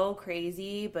so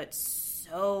crazy, but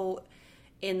so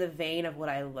in the vein of what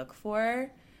I look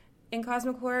for in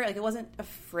cosmic horror. Like, it wasn't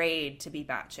afraid to be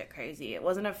batshit crazy. It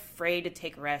wasn't afraid to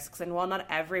take risks. And while not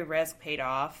every risk paid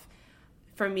off,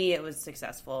 for me, it was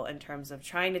successful in terms of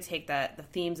trying to take the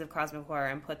themes of cosmic horror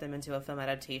and put them into a film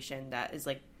adaptation that is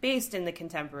like based in the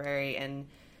contemporary and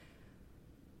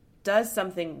does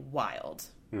something wild.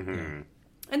 Mm-hmm.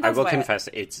 And I will confess,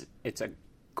 it's a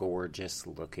gorgeous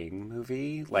looking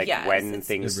movie. Like, when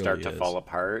things start to fall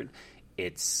apart,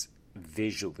 it's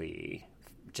visually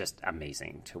just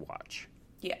amazing to watch.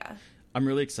 Yeah. I'm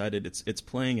really excited. It's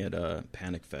playing at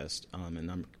Panic Fest, and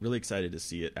I'm really excited to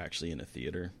see it actually in a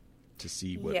theater, to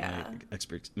see what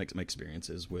my experience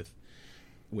is with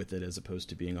it, as opposed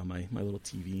to being on my little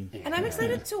TV. And I'm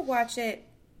excited to watch it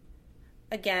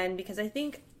again, because I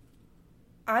think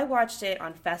I watched it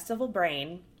on Festival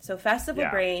Brain. So Festival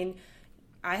Brain,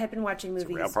 I had been watching movies.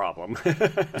 It's a real problem.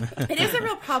 It is a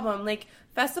real problem. Like,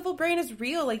 Festival Brain is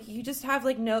real. Like, you just have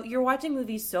like you're watching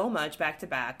movies so much back to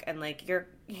back, and like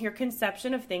your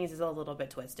conception of things is a little bit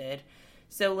twisted.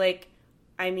 So like,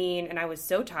 I mean, and I was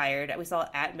so tired. We saw it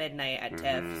at midnight at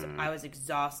TIFF. So I was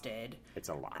exhausted. It's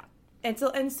a lot.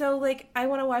 And so like, I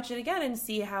want to watch it again and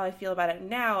see how I feel about it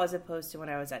now as opposed to when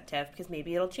I was at TIFF, because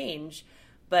maybe it'll change.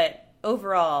 But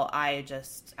overall, I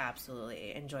just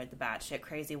absolutely enjoyed the batshit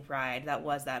crazy ride that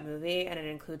was that movie, and it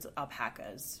includes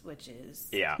alpacas, which is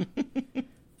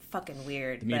fucking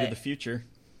weird. The meat of the future.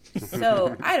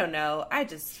 So I don't know. I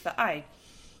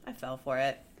fell for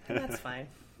it. And that's fine.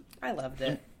 I loved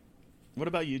it. What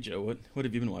about you, Joe? What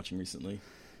have you been watching recently?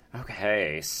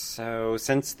 Okay, so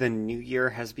since the new year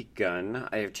has begun,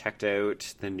 I have checked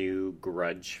out the new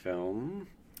Grudge film.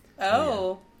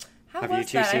 Oh, how have was you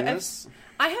two that? seen this?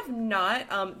 I have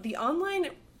not. The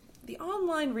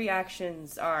online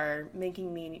reactions are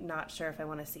making me not sure if I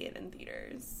want to see it in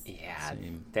theaters. Yeah,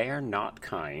 Same. They are not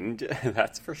kind.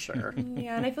 That's for sure.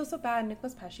 Yeah, and I feel so bad.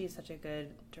 Nicolas Pesce is such a good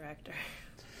director.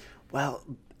 Well,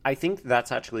 I think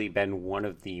that's actually been one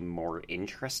of the more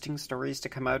interesting stories to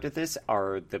come out of this,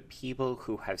 are the people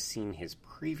who have seen his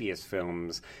previous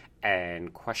films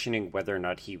and questioning whether or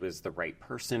not he was the right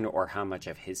person or how much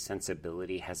of his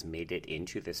sensibility has made it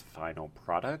into this final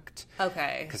product.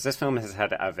 Okay. Because this film has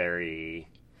had a very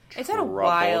It's had a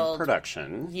wild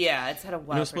production. Yeah, it's had a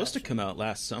wild It was supposed to production. come out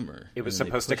last summer. It was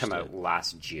supposed to come out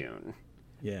last June.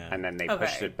 Yeah. And then they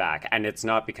pushed it back. And it's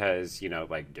not because,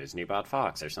 like Disney bought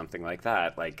Fox or something like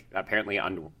that. Like, apparently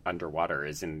Underwater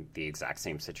is in the exact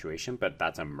same situation, but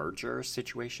that's a merger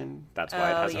situation. That's why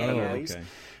it hasn't been released. Okay.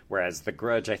 Whereas The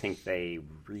Grudge, I think they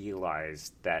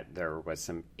realized that there was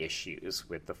some issues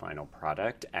with the final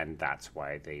product, and that's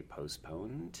why they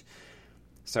postponed.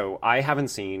 So I haven't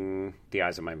seen The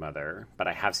Eyes of My Mother, but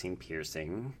I have seen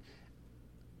Piercing.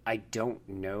 I don't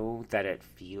know that it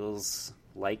feels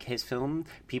like his film.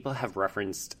 People have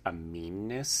referenced a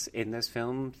meanness in this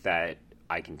film that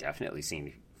I can definitely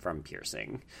see from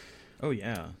Piercing. Oh,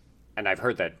 yeah. And I've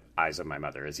heard that Eyes of My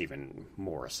Mother is even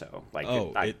more so. Like,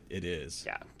 it is.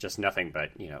 Yeah, just nothing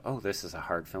but, this is a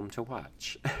hard film to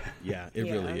watch. Yeah, it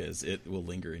really is. It will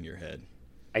linger in your head.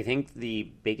 I think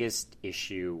the biggest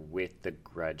issue with The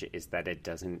Grudge is that it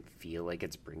doesn't feel like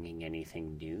it's bringing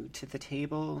anything new to the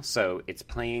table. So it's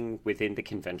playing within the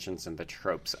conventions and the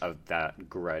tropes of that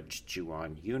Grudge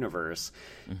Ju-on universe,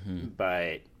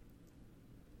 but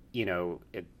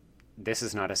this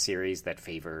is not a series that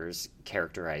favors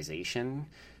characterization.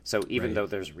 So even though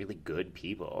there's really good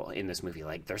people in this movie,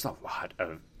 like there's a lot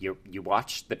of you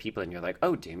watch the people and you're like,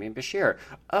 oh, Damien Bashir,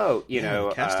 oh,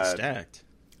 the cast is stacked.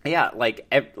 Yeah,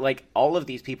 like all of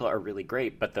these people are really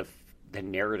great, but the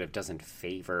narrative doesn't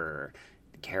favor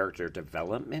character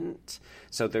development.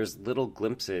 So there's little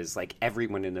glimpses, like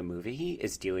everyone in the movie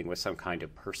is dealing with some kind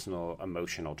of personal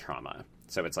emotional trauma.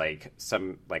 So it's like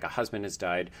a husband has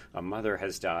died, a mother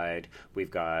has died,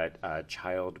 we've got a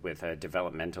child with a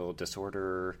developmental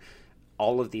disorder.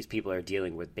 All of these people are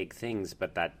dealing with big things,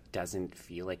 but that doesn't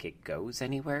feel like it goes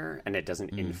anywhere, and it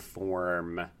doesn't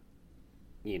inform,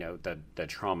 the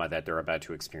trauma that they're about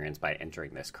to experience by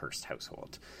entering this cursed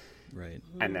household. Right.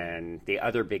 And then the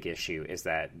other big issue is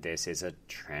that this is a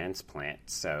transplant,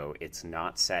 so it's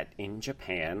not set in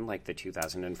Japan like the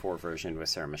 2004 version with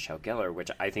Sarah Michelle Gellar, which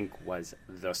I think was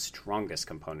the strongest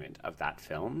component of that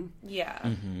film. Yeah.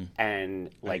 Mm-hmm. And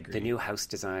the new house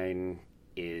design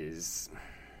is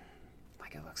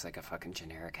like, it looks like a fucking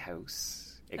generic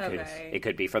house. It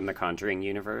could be from the Conjuring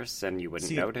universe, and you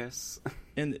wouldn't notice.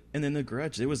 And then The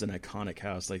Grudge, it was an iconic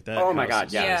house like that. Oh my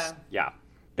god, yes. Yeah.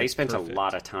 They spent perfect. a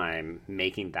lot of time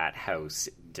making that house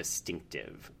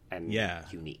distinctive and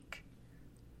unique.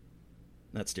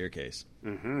 That staircase.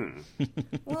 Mm-hmm.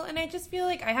 Well, and I just feel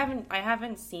like I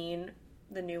haven't seen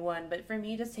the new one, but for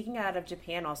me, just taking it out of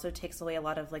Japan also takes away a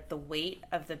lot of like the weight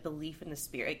of the belief in the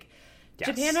spirit. Like, Yes.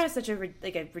 Japan has such a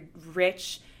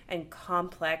rich and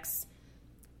complex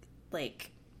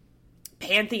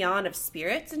pantheon of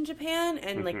spirits in Japan,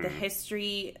 and the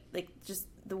history, just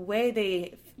the way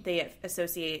they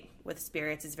associate with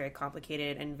spirits is very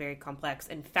complicated and very complex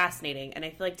and fascinating. And I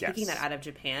feel like taking that out of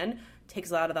Japan takes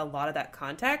a lot of that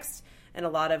context and a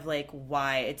lot of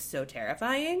why it's so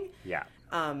terrifying. Yeah.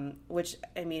 Which,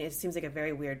 I mean, it seems like a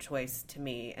very weird choice to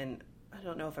me, and I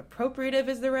don't know if appropriative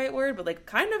is the right word, but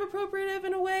kind of appropriative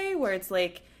in a way where it's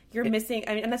you're missing.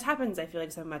 I mean, and this happens, I feel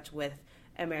like, so much with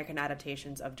American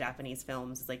adaptations of Japanese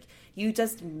films. It's you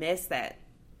just miss that.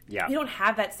 Yeah. You don't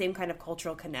have that same kind of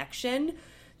cultural connection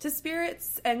to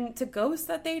spirits and to ghosts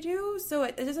that they do, so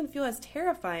it doesn't feel as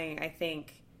terrifying, I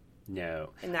think. No.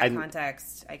 In that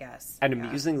context, I guess. And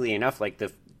amusingly enough,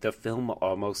 the film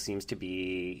almost seems to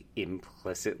be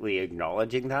implicitly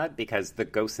acknowledging that, because the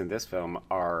ghosts in this film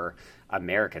are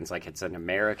Americans. It's an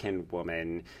American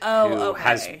woman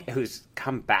who's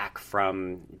come back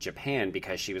from Japan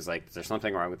because she was like, there's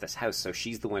something wrong with this house. So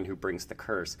she's the one who brings the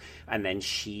curse. And then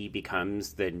she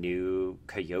becomes the new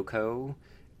Kyoko,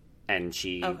 and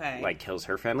she kills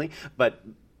her family. But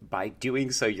by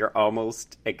doing so, you're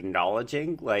almost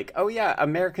acknowledging, oh yeah,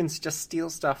 Americans just steal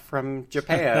stuff from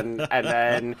Japan, and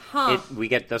then we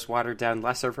get this watered down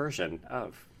lesser version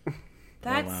of.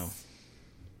 That's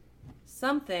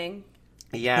something.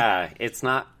 Yeah, it's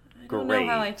not great. I don't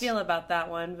know how I feel about that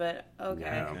one, but okay.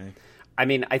 No. I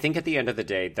mean, I think at the end of the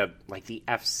day, the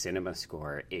F Cinema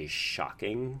score is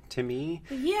shocking to me.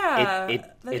 Yeah,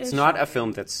 it's not a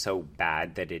film that's so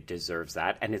bad that it deserves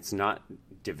that, and it's not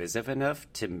divisive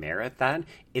enough to merit that.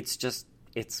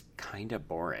 It's kind of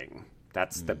boring.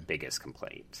 That's the biggest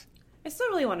complaint. I still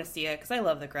really want to see it because I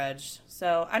love The Grudge.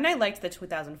 So, and I liked the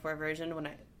 2004 version when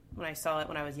I saw it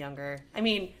when I was younger. I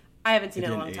mean, I haven't seen it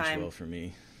in a long time. It didn't age well for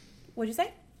me. What'd you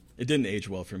say? It didn't age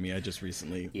well for me. I just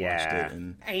recently watched it,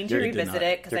 and I need to revisit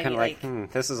it because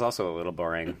this is also a little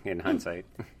boring in hindsight.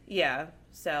 Yeah.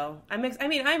 So I'm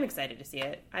excited to see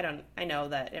it. I know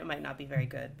that it might not be very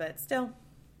good, but still.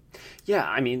 Yeah,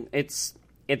 I mean, it's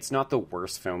not the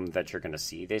worst film that you're going to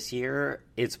see this year.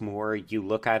 It's more, you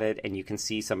look at it and you can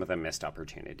see some of the missed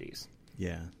opportunities.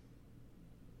 Yeah.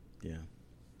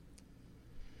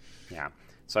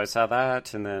 So I saw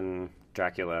that, and then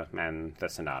Dracula and The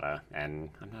Sonata,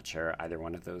 and I'm not sure either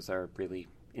one of those are really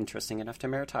interesting enough to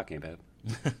merit talking about.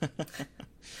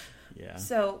 Yeah.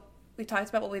 So we talked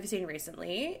about what we've seen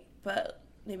recently, but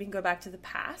maybe we can go back to the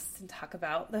past and talk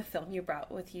about the film you brought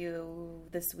with you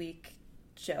this week.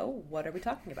 Joe, what are we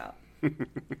talking about?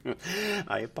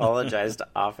 I apologized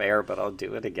off air, but I'll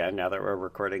do it again now that we're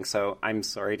recording. So I'm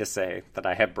sorry to say that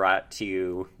I have brought to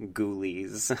you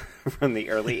Ghoulies from the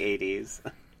early 80s.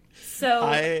 So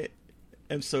I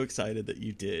am so excited that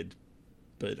you did,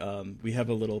 but we have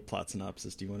a little plot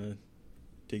synopsis. Do you want to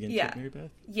dig into it, Mary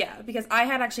Beth? Yeah, because I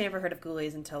had actually never heard of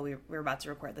Ghoulies until we were about to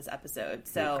record this episode.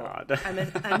 So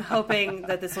I'm hoping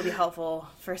that this will be helpful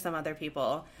for some other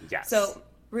people. Yes. So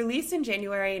Released in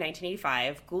January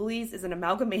 1985, Ghoulies is an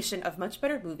amalgamation of much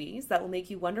better movies that will make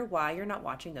you wonder why you're not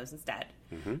watching those instead.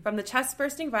 From the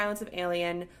chest-bursting violence of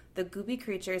Alien, the goopy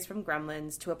creatures from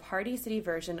Gremlins, to a Party City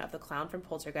version of the clown from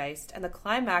Poltergeist, and the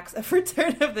climax of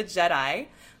Return of the Jedi,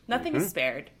 nothing is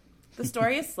spared. The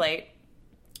story is slight.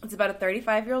 It's about a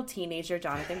 35-year-old teenager,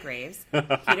 Jonathan Graves,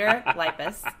 Peter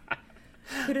Lipus,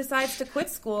 who decides to quit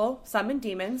school, summon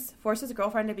demons, force his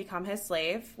girlfriend to become his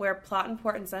slave, wear plot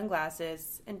important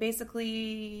sunglasses, and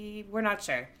basically, we're not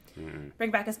sure.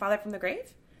 Bring back his father from the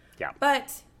grave? Yeah.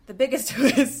 But the biggest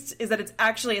twist is that it's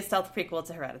actually a stealth prequel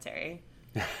to Hereditary.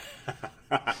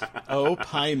 Oh,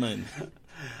 Pyman.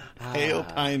 Hail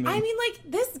Pyman. I mean, like,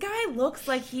 this guy looks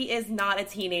like he is not a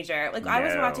teenager. Like, I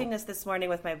was watching this morning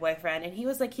with my boyfriend, and he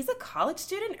was like, he's a college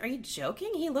student? Are you joking?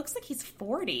 He looks like he's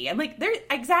 40. I'm like,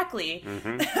 exactly.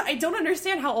 I don't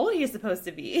understand how old he is supposed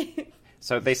to be.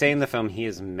 So they say in the film he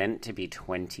is meant to be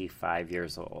 25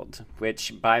 years old,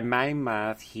 which by my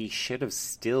math, he should have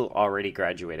still already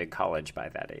graduated college by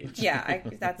that age. Yeah,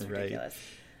 that's ridiculous.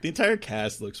 The entire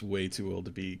cast looks way too old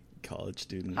to be college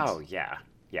students. Oh, yeah.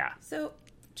 Yeah. So,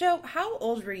 Joe, how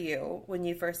old were you when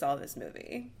you first saw this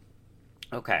movie?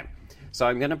 Okay. So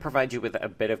I'm going to provide you with a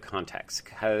bit of context,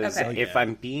 because if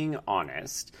I'm being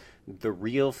honest, the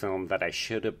real film that I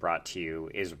should have brought to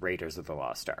you is Raiders of the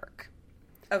Lost Ark.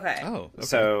 Okay. Oh, okay.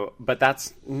 So, but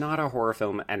that's not a horror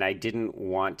film, and I didn't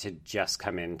want to just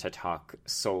come in to talk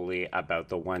solely about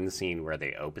the one scene where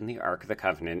they open the Ark of the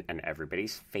Covenant and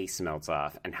everybody's face melts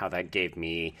off, and how that gave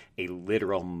me a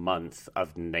literal month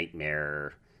of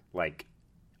nightmare, like,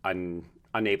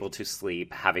 unable to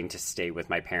sleep, having to stay with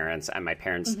my parents, and my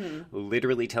parents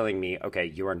literally telling me, okay,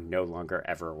 you are no longer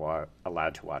ever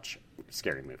allowed to watch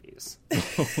scary movies.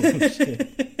 Oh,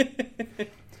 shit.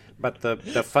 But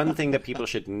the fun thing that people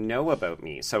should know about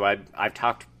me, so I've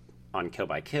talked on Kill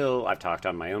by Kill, I've talked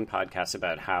on my own podcast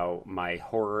about how my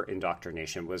horror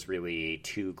indoctrination was really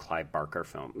two Clive Barker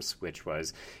films, which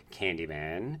was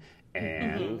Candyman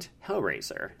and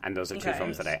Hellraiser. And those are two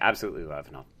films that I absolutely love,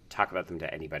 and I'll talk about them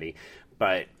to anybody.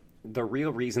 But the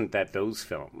real reason that those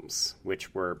films,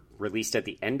 which were released at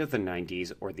the end of the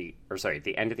 90s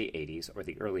the end of the 80s or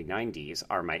the early 90s,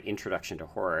 are my introduction to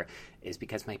horror, is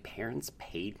because my parents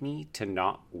paid me to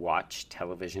not watch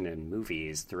television and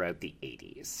movies throughout the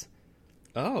 80s.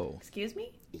 Oh. Excuse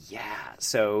me? Yeah,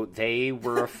 so they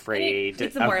were afraid...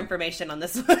 Need some more information on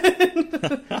this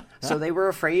one. So they were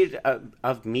afraid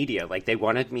of media. Like, they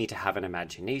wanted me to have an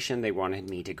imagination. They wanted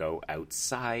me to go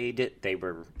outside. They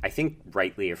were, I think,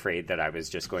 rightly afraid that I was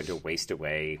just going to waste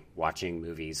away watching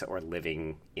movies or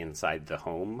living inside the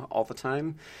home all the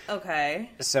time. Okay.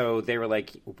 So they were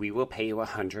like, we will pay you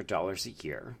 $100 a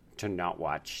year to not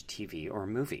watch TV or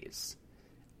movies.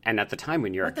 And at the time,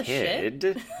 when you're a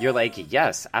kid, you're like,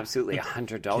 yes, absolutely,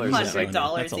 $100.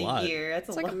 $100 a year.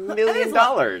 That's like $1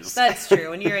 million. That's true.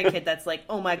 When you're a kid, that's like,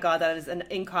 oh my god, that is an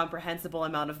incomprehensible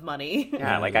amount of money.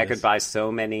 Yeah, like I could buy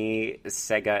so many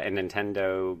Sega and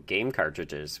Nintendo game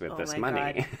cartridges with this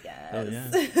money. God.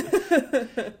 Yes. Oh,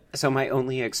 yeah. So my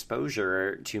only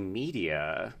exposure to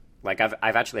media, like I've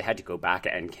actually had to go back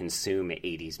and consume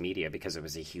 80s media because it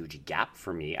was a huge gap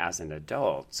for me as an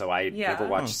adult. So I had never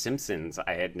watched Simpsons.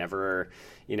 I had never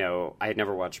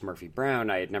watched Murphy Brown.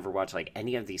 I had never watched like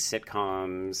any of these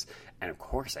sitcoms. And of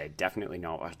course, I had definitely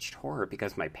not watched horror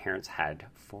because my parents had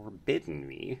forbidden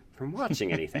me from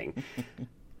watching anything.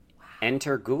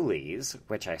 Enter Ghoulies,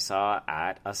 which I saw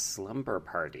at a slumber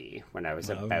party when I was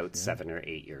about 7 or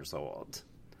 8 years old.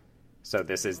 So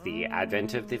this is the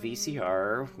advent of the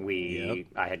VCR.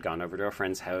 I had gone over to a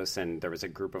friend's house, and there was a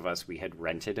group of us. We had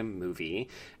rented a movie,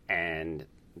 and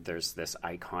there's this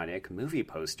iconic movie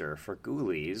poster for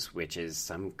Ghoulies, which is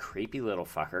some creepy little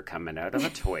fucker coming out of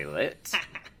a toilet.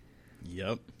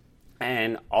 Yep.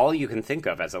 And all you can think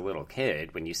of as a little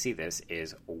kid when you see this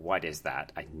is, what is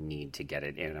that? I need to get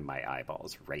it into my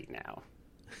eyeballs right now.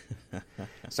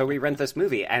 So we rent this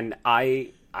movie, and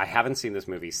I haven't seen this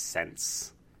movie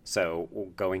since.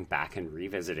 So going back and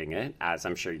revisiting it, as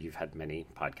I'm sure you've had many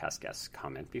podcast guests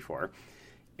comment before,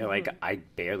 you're like, I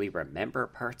barely remember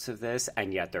parts of this,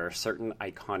 and yet there are certain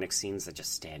iconic scenes that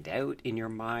just stand out in your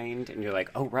mind, and you're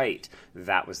like, oh, right,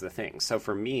 that was the thing. So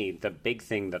for me, the big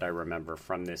thing that I remember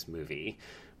from this movie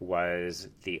was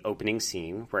the opening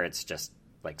scene where it's just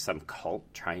like some cult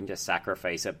trying to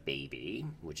sacrifice a baby,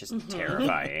 which is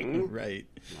terrifying. Right.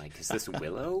 Like, is this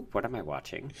Willow? What am I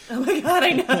watching? Oh my god,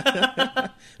 I know.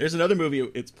 There's another movie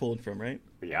it's pulled from, right?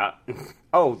 Yeah.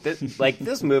 Oh,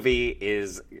 this movie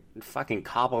is fucking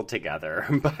cobbled together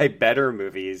by better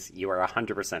movies. You are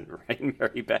 100% right,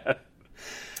 Mary Beth.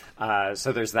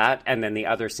 So there's that. And then the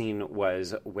other scene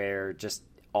was where just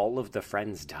all of the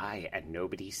friends die and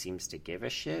nobody seems to give a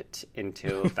shit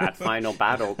until that final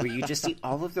battle where you just see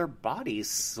all of their bodies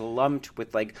slumped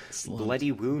with like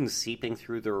bloody wounds seeping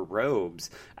through their robes.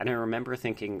 And I remember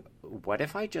thinking, what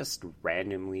if I just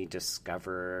randomly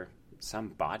discover some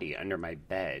body under my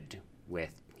bed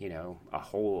with, you know, a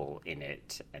hole in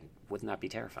it? And wouldn't that be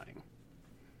terrifying?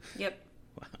 Yep.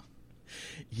 Wow.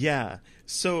 Yeah.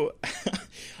 So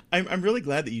I'm really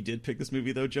glad that you did pick this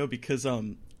movie though, Joe, because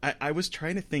I was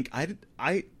trying to think.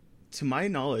 I to my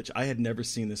knowledge, I had never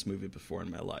seen this movie before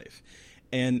in my life.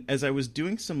 And as I was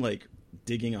doing some like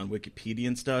digging on Wikipedia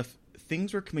and stuff,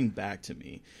 things were coming back to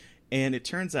me. And it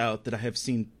turns out that I have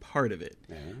seen part of it.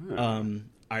 Oh.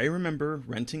 I remember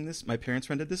renting this. My parents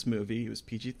rented this movie. It was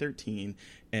PG-13.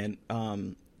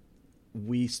 And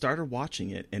we started watching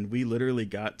it, and we literally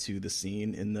got to the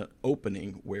scene in the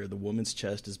opening where the woman's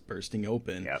chest is bursting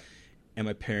open. Yep. And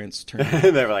my parents turned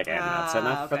they were like, and that's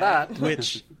enough for that.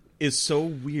 Which is so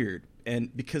weird.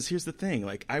 And because here's the thing,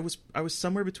 like I was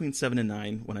somewhere between 7 and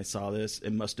 9 when I saw this.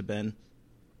 It must have been.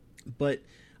 But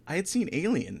I had seen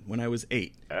Alien when I was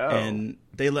 8. Oh. And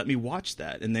they let me watch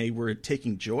that, and they were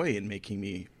taking joy in making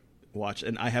me watch.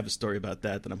 And I have a story about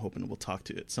that I'm hoping we'll talk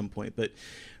to at some point. But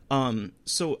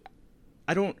so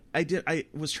I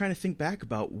was trying to think back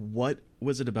about what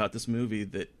was it about this movie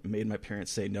that made my parents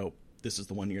say, no, this is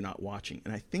the one you're not watching.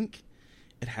 And I think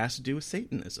it has to do with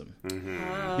Satanism. Mm-hmm.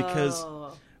 Oh. Because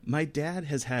my dad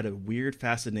has had a weird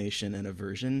fascination and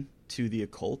aversion to the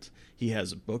occult. He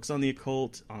has books on the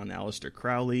occult, on Aleister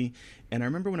Crowley. And I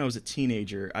remember when I was a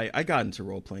teenager, I got into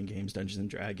role-playing games, Dungeons and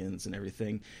Dragons and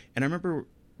everything. And I remember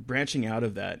branching out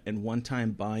of that and one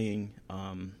time buying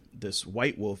this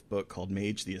White Wolf book called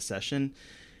Mage the Accession.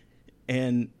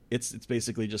 And it's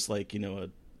basically just like, you know, a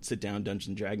sit-down Dungeons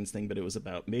and Dragons thing, but it was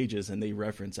about mages, and they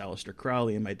reference Aleister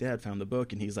Crowley, and my dad found the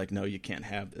book, and he's like, no, you can't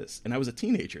have this. And I was a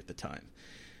teenager at the time.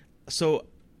 So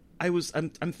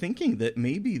I'm thinking that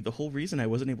maybe the whole reason I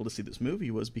wasn't able to see this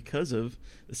movie was because of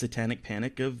the satanic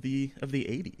panic of the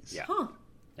 80s. Yeah. Huh.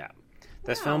 Yeah.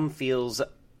 This film feels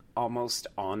almost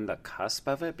on the cusp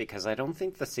of it, because I don't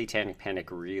think the satanic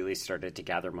panic really started to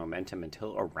gather momentum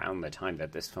until around the time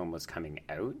that this film was coming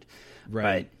out.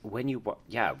 Right. But when you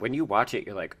watch it,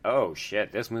 you're like, oh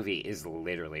shit, this movie is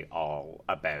literally all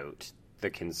about the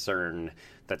concern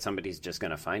that somebody's just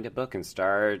going to find a book and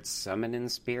start summoning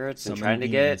spirits and trying to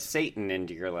get Satan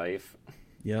into your life.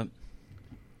 Yep.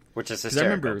 Which is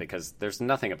hysterical, because there's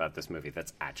nothing about this movie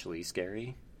that's actually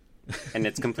scary. And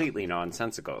it's completely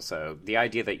nonsensical. So the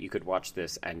idea that you could watch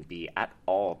this and be at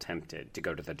all tempted to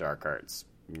go to the dark arts,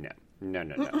 no.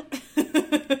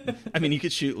 I mean, you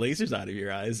could shoot lasers out of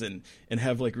your eyes and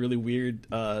have like really weird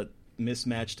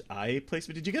mismatched eye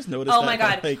placement. Did you guys notice that? Oh my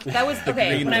god. Like, that was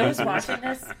okay. When I was watching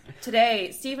this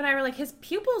today, Steve and I were like, his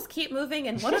pupils keep moving,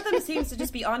 and one of them seems to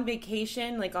just be on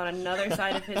vacation, like on another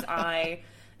side of his eye.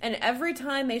 And every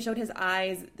time they showed his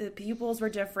eyes, the pupils were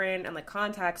different and the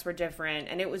contacts were different.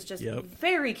 And it was just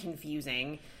very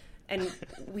confusing. And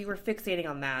we were fixating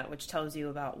on that, which tells you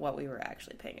about what we were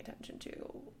actually paying attention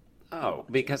to. Oh,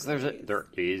 because there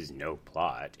is no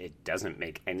plot. It doesn't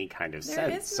make any kind of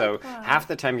sense. So half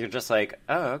the time you're just like,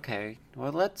 oh, okay,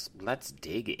 well, let's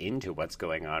dig into what's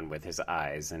going on with his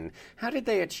eyes. And how did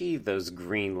they achieve those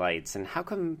green lights? And how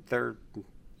come they're,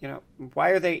 why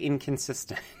are they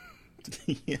inconsistent?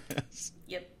 Yes.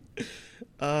 Yep.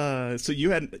 So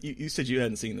you said you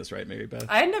hadn't seen this, right, Mary Beth?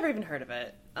 I had never even heard of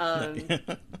it.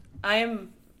 I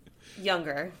am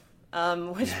younger,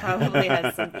 which probably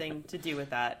has something to do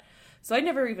with that. So I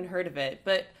never even heard of it.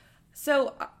 But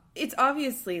so it's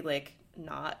obviously like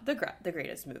not the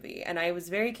greatest movie, and I was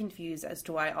very confused as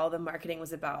to why all the marketing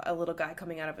was about a little guy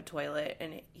coming out of a toilet,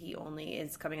 and he only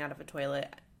is coming out of a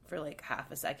toilet for like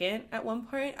half a second at one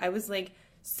point. I was like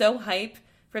so hype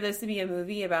for this to be a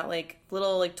movie about like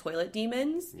little like toilet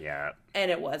demons. Yeah. And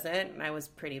it wasn't, and I was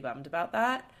pretty bummed about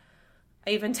that. I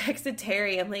even texted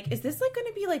Terry, I'm like, is this like going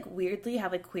to be like weirdly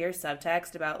have like queer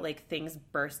subtext about like things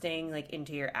bursting like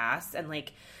into your ass, and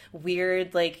like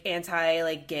weird like anti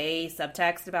like gay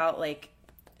subtext about like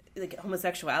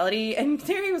homosexuality? And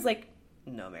Terry was like,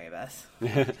 no, Mary Beth.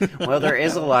 Well, there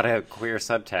is a lot of queer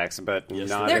subtext, but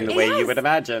not in the way you would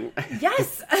imagine.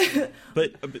 Yes.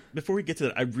 But before we get to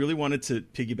that, I really wanted to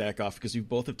piggyback off, because you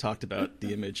both have talked about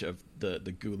the image of the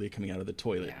ghoulie coming out of the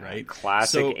toilet, right?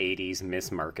 Classic 80s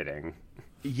mismarketing.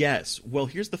 Yes. Well,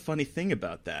 here's the funny thing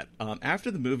about that.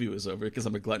 After the movie was over, because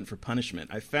I'm a glutton for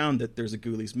punishment, I found that there's a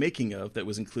Ghoulies making of that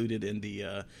was included in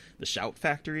the Shout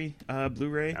Factory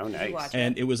Blu-ray. Oh, nice.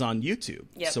 And it was on YouTube.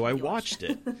 Yep, so I watched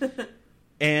it.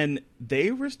 And they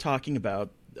were talking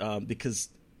about, because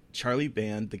Charlie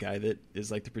Band, the guy that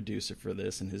is like the producer for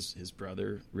this, and his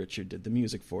brother Richard did the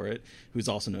music for it, who's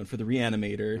also known for the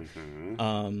Reanimator.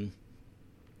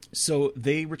 So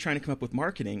they were trying to come up with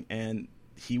marketing, and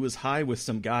he was high with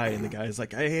some guy, and the guy's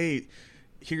like, "Hey,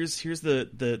 here's the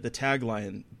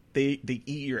tagline: they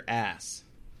eat your ass."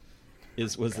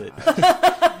 Was it?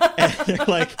 And they're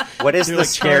like, what is the like,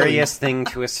 scariest thing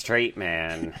to a straight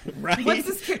man? Right? What's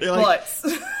the scary? Like,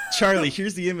 Charlie,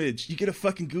 here's the image. You get a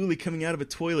fucking ghoulie coming out of a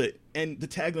toilet, and the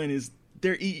tagline is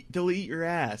they'll eat your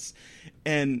ass.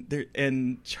 And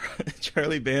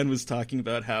Charlie Band was talking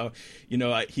about how, you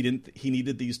know, he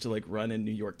needed these to like run in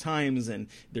New York Times, and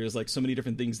there's like so many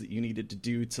different things that you needed to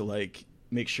do to like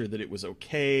make sure that it was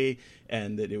okay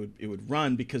and that it would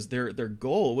run, because their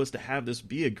goal was to have this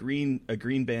be a green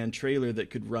band trailer that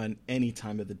could run any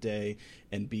time of the day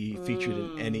and be featured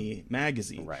in any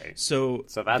magazine. Right. So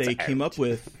that's they came up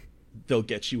with "They'll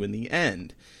Get You in the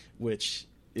End," which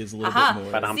is a little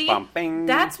bit more. See,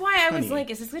 that's why I was funny. like,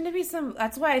 is this going to be some...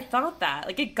 That's why I thought that.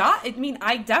 Like,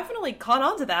 I definitely caught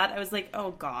on to that. I was like,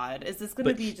 oh God, is this going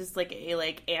to be just like a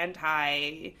like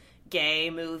anti-gay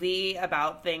movie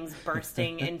about things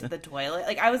bursting into the toilet?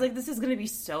 Like, I was like, this is going to be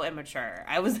so immature.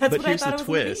 That's But what I here's thought the it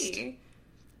was twist. going to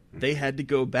be. They had to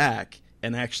go back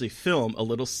and actually film a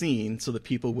little scene so that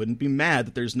people wouldn't be mad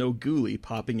that there's no ghoulie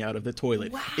popping out of the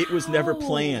toilet. Wow. It was never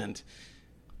planned.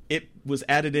 It was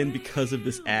added in because of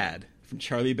this ad from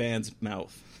Charlie Band's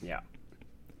mouth. Yeah.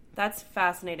 That's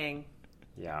fascinating.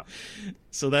 Yeah.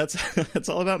 So that's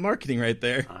all about marketing right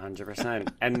there.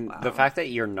 100%. And the fact that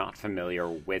you're not familiar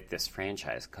with this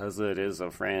franchise, because it is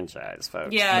a franchise,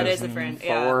 folks. Yeah, it There's is a franchise.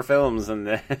 4 films in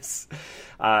this.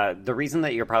 The reason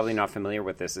that you're probably not familiar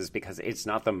with this is because it's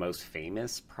not the most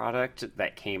famous product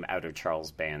that came out of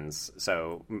Charles Band's.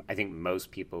 So I think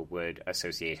most people would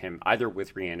associate him either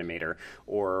with Reanimator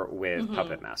or with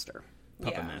Puppet Master.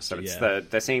 Puppet Master, So it's yeah.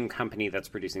 the same company that's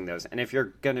producing those. And if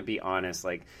you're going to be honest,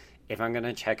 like, if I'm going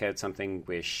to check out something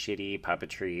with shitty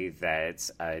puppetry that's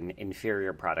an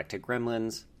inferior product to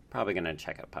Gremlins, probably going to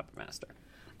check out Puppet Master.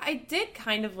 I did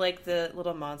kind of like the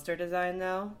little monster design,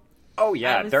 though. Oh,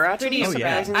 yeah. They're actually pretty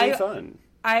surprisingly fun.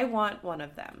 I want one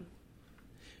of them.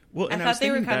 Well, I thought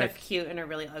they were kind of cute in a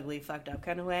really ugly, fucked up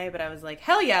kind of way, but I was like,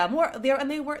 hell yeah, more. There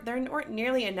weren't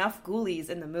nearly enough ghoulies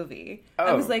in the movie.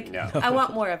 I was like, no. I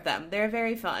want more of them. They're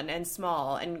very fun and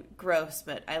small and gross,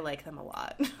 but I like them a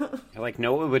lot. You're like,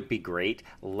 no, it would be great.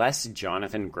 Less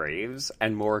Jonathan Graves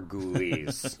and more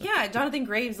ghoulies. Yeah, Jonathan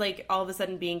Graves, like, all of a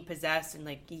sudden being possessed and,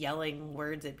 like, yelling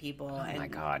words at people. Oh, and my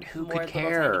God. Who more could little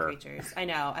care? tiny creatures. I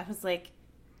know. I was like,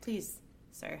 please,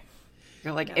 sir.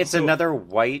 You're like, it's another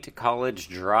white college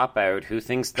dropout who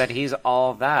thinks that he's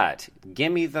all that.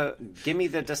 Give me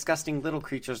the disgusting little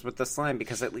creatures with the slime,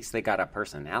 because at least they got a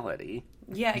personality.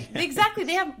 Yeah, exactly.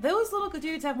 Those little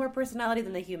dudes have more personality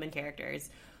than the human characters,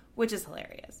 which is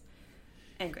hilarious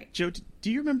and great. Joe,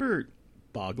 do you remember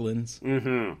Boglins?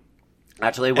 Mm-hmm.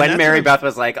 Actually, when Mary Beth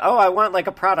was like, "Oh, I want like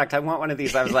a product. I want one of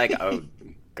these," I was like, "Oh,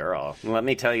 girl, let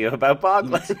me tell you about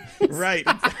Boglins." Right,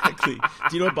 exactly.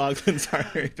 Do you know what Boglins are,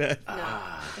 Mary Beth? No,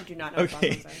 I do not know what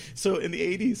Boglins are. So in the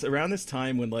 80s, around this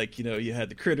time when, like, you know, you had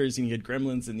the Critters and you had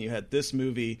Gremlins and you had this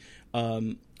movie,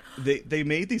 they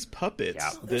made these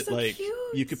puppets that so like cute.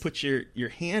 you could put your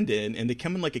hand in, and they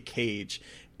come in like a cage,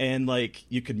 and like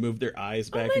you could move their eyes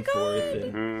back and forth,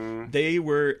 and they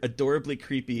were adorably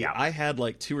creepy. Yeah. I had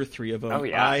like 2 or 3 of them. Oh,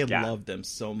 yeah, I yeah. loved them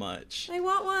so much. I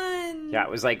want one. Yeah, it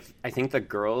was like, I think the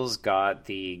girls got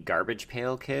the Garbage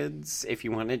Pail Kids if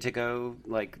you wanted to go,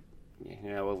 like, you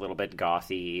know, a little bit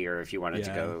gothy, or if you wanted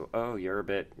to go, oh, you're a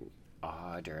bit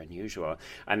odd or unusual.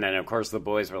 And then, of course, the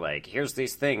boys were like, here's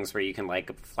these things where you can,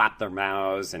 like, flap their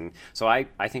mouths. And so I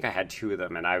think I had 2 of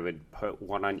them, and I would put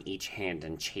one on each hand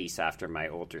and chase after my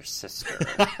older sister.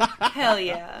 Hell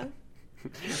yeah.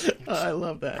 I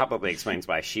love that. Probably explains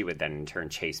why she would then in turn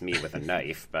chase me with a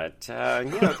knife. But,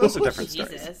 yeah, those are different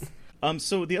stories. Jesus.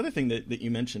 So the other thing that you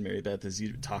mentioned, Mary Beth, is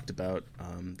you talked about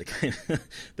the kind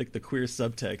of the queer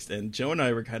subtext, and Joe and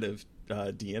I were kind of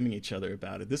DMing each other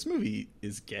about it. This movie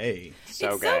is gay. It's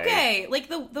so gay. Like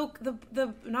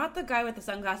the not the guy with the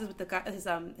sunglasses, but the guy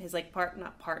his like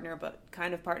not partner, but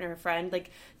kind of partner friend. Like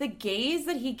the gaze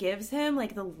that he gives him,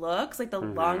 like the looks, like the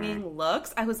longing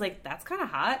looks. I was like, that's kind of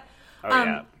hot. Oh,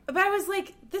 yeah. But I was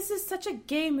like, this is such a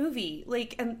gay movie.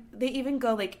 Like, and they even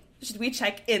go like, should we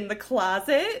check in the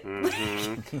closet?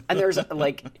 And there's,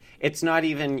 like, it's not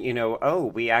even, you know, oh,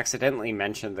 we accidentally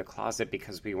mentioned the closet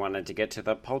because we wanted to get to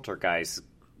the Poltergeist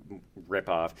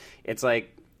ripoff. It's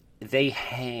like, they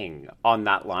hang on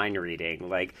that line reading.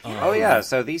 Like, oh yeah,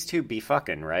 so these 2 be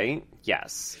fucking, right?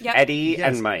 Yes. Yep. Eddie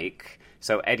and Mike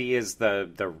So Eddie is the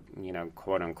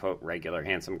quote unquote regular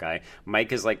handsome guy.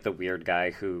 Mike is like the weird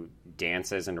guy who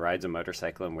dances and rides a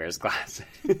motorcycle and wears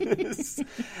glasses.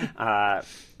 But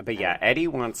yeah, Eddie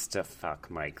wants to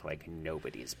fuck Mike like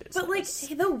nobody's business. But like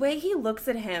the way he looks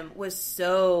at him was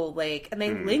so like, and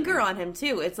they linger on him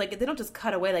too. It's like they don't just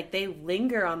cut away; like they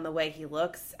linger on the way he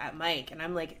looks at Mike, and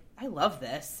I'm like, I love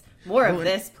this. More of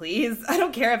this, please. I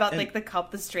don't care about like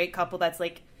the straight couple that's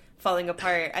like falling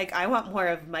apart. I want more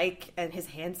of Mike and his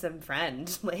handsome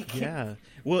friend. Like, yeah.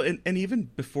 Well, and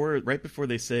even right before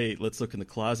they say, let's look in the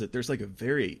closet, there's like a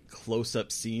very close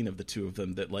up scene of the two of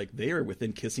them that like they are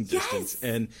within kissing distance. Yes!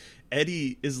 And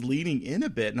Eddie is leaning in a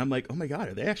bit. And I'm like, oh my God,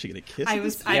 are they actually going to kiss?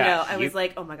 I know. I was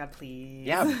like, oh my God, please.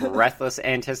 Yeah. Breathless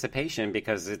anticipation,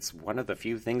 because it's one of the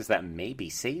few things that maybe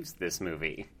saves this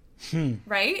movie.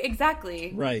 Right?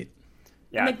 Exactly. Right.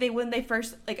 Yeah. Like when they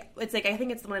first, like, it's like, I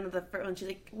think it's one of the first, when she's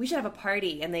like, we should have a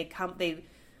party, and they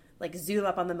like zoom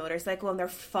up on the motorcycle and they're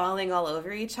falling all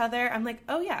over each other. I'm like,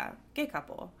 oh yeah, gay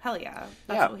couple, hell yeah,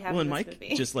 that's what we have. Well, in and this Mike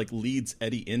movie. just like leads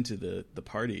Eddie into the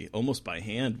party almost by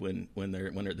hand when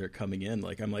they're coming in.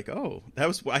 Like I'm like, oh, that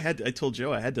was I told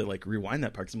Joe I had to like rewind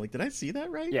that part because I'm like, did I see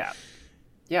that right? Yeah.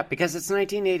 Yeah, because it's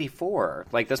 1984.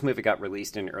 Like, this movie got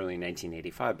released in early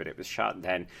 1985, but it was shot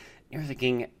then. You're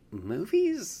thinking,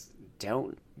 movies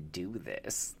don't do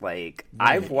this. Like,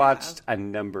 I've watched a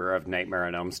number of Nightmare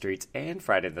on Elm Streets and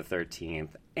Friday the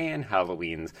 13th and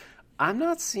Halloween's. I'm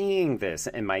not seeing this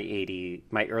in my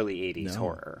early 80s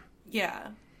horror.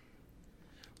 Yeah.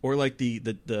 Or like the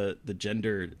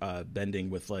gender bending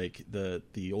with like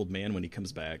the old man when he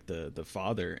comes back, the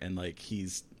father, and like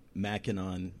he's macking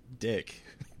on Dick.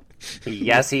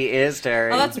 Yes, he is,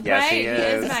 Terry. Oh, that's yes, right. He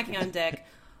is macking on Dick.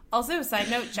 Also, side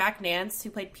note, Jack Nance,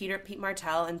 who played Pete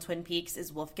Martell in Twin Peaks,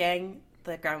 is Wolfgang,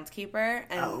 the groundskeeper,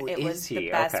 and it was the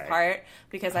best part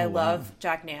because I love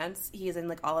Jack Nance. He's in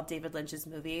like all of David Lynch's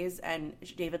movies, and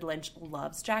David Lynch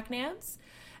loves Jack Nance.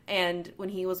 And when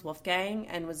he was Wolfgang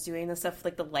and was doing the stuff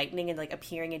like the lightning and like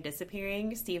appearing and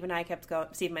disappearing, Steve and I kept going.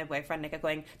 Steve, my boyfriend, kept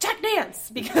going Jack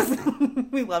Nance because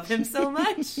we love him so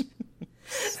much.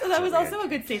 So that was also a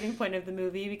good saving point of the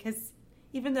movie because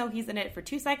even though he's in it for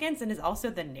 2 seconds and is also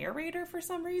the narrator for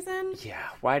some reason. Yeah,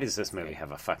 why does this movie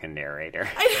have a fucking narrator?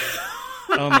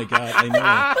 Oh my God, I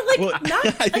know. But like,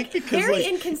 well, I think because very like,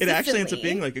 inconsistently. it actually ends up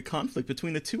being like a conflict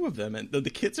between the two of them, and the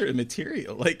kids are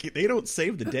immaterial. Like they don't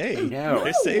save the day. No.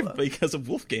 They're saved because of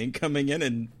Wolfgang coming in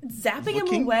and zapping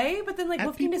him away. But then like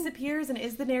Wolfgang disappears and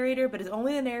is the narrator, but is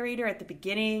only the narrator at the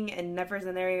beginning and never is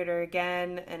the narrator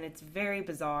again, and it's very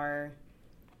bizarre.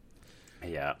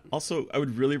 Yeah. Also, I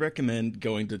would really recommend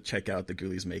going to check out the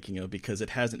Ghoulies making of because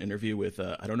it has an interview with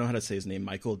I don't know how to say his name,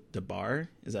 Michael DeBar.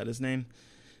 Is that his name?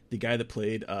 The guy that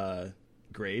played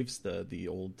Graves, the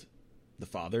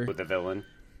father, with the villain.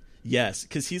 Yes,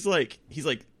 because he's like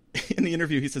in the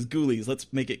interview he says, "Ghoulies,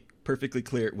 let's make it perfectly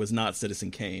clear it was not Citizen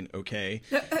Kane, okay?"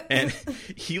 And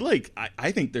he like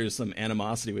I think there's some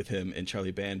animosity with him and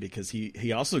Charlie Band because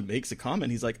he also makes a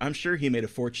comment. He's like, "I'm sure he made a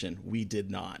fortune. We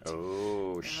did not."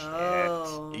 Oh shit!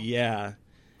 Oh. Yeah.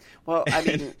 Well, I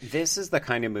mean, this is the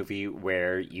kind of movie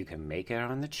where you can make it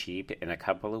on the cheap in a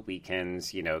couple of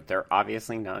weekends. You know, they're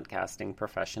obviously not casting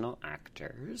professional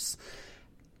actors.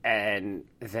 And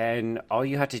then all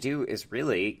you have to do is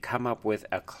really come up with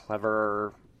a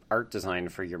clever art design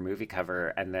for your movie cover,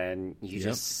 and then you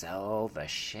just sell the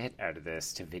shit out of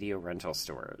this to video rental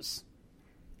stores.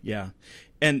 Yeah.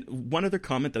 And one other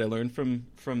comment that I learned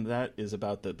from that is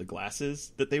about the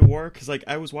glasses that they wore. Because, like,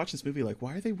 I was watching this movie, like,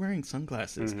 why are they wearing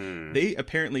sunglasses? Mm-hmm. They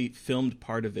apparently filmed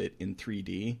part of it in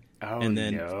 3D. And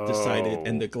then decided,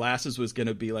 and the glasses was going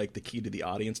to be, like, the key to the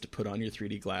audience to put on your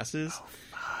 3D glasses.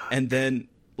 And then,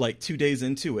 like, 2 days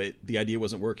into it, the idea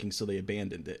wasn't working, so they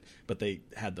abandoned it. But they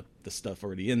had the stuff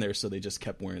already in there, so they just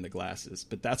kept wearing the glasses.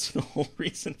 But that's the whole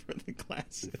reason for the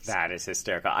glasses. That is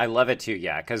hysterical. I love it, too,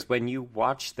 yeah, because when you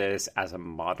watch this as a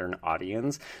modern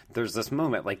audience, there's this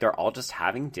moment, like, they're all just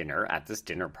having dinner at this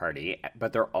dinner party,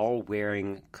 but they're all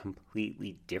wearing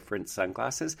completely different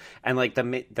sunglasses. And, like,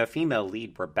 the female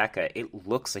lead, Rebecca, it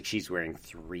looks like she's wearing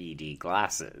 3D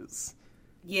glasses.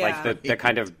 Yeah. Like, the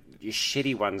kind of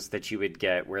shitty ones that you would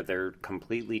get where they're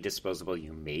completely disposable.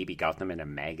 You maybe got them in a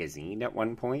magazine at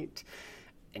one point,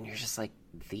 and you're just like,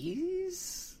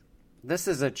 this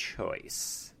is a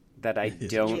choice that I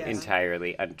don't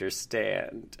entirely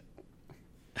understand.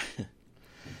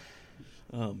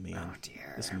 Oh man. Oh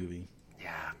dear. This movie.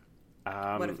 Yeah.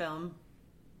 What a film.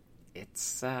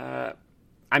 It's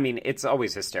I mean, it's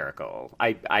always hysterical.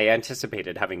 I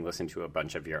anticipated, having listened to a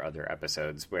bunch of your other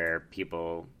episodes, where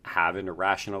people have an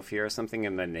irrational fear of something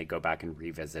and then they go back and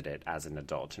revisit it as an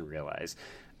adult and realize,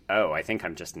 oh, I think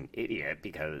I'm just an idiot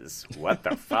because what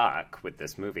the fuck with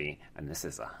this movie? And this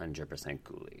is 100%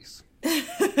 Ghoulies.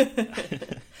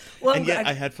 Well, and yet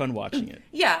I had fun watching it.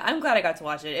 Yeah, I'm glad I got to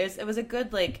watch it. It was a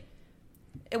good, like,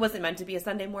 it wasn't meant to be a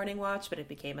Sunday morning watch, but it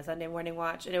became a Sunday morning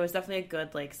watch. And it was definitely a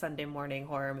good, like, Sunday morning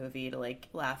horror movie to, like,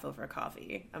 laugh over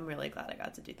coffee. I'm really glad I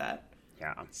got to do that.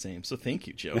 Yeah. Same. So thank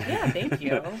you, Joe. Yeah, thank you.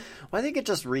 Well, I think it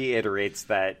just reiterates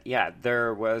that, yeah,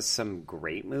 there was some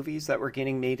great movies that were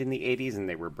getting made in the 80s and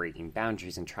they were breaking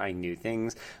boundaries and trying new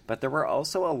things. But there were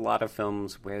also a lot of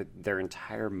films where their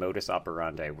entire modus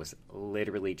operandi was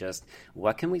literally just,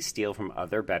 what can we steal from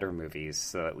other better movies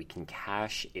so that we can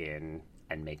cash in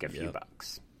and make a few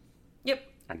bucks? Yep.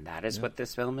 And that is what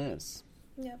this film is.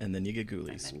 Yep. And then you get Ghoulies.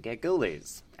 And then get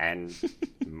Ghoulies. And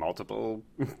multiple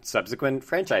subsequent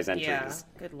franchise entries. Yeah,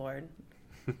 good lord.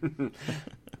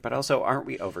 But also, aren't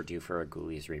we overdue for a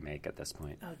Ghoulies remake at this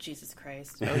point? Oh, Jesus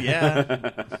Christ. Oh,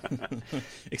 yeah.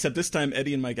 Except this time,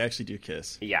 Eddie and Mike actually do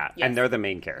kiss. Yeah, Yes. and they're the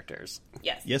main characters.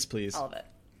 Yes. Yes, please. All of it.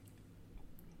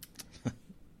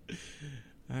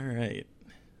 All right.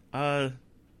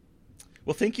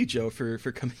 Well, thank you, Joe, for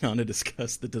coming on to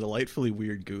discuss the delightfully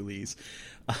weird Ghoulies.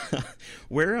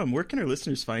 Where can our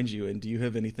listeners find you, and do you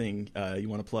have anything you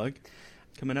want to plug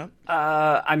coming up?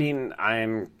 I mean,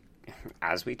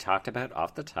 as we talked about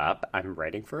off the top, I'm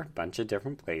writing for a bunch of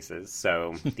different places.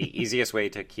 So the easiest way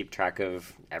to keep track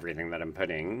of everything that I'm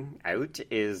putting out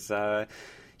is,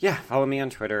 follow me on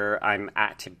Twitter. I'm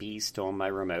at B Stole My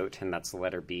Remote, and that's the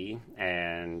letter B.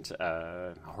 And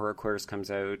Horror Queers comes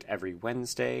out every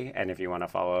Wednesday. And if you want to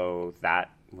follow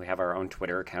that, we have our own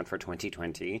Twitter account for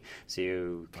 2020. So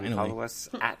you can follow us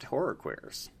at Horror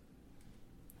Queers.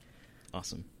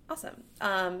 Awesome.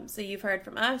 So you've heard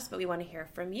from us, but we want to hear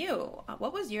from you.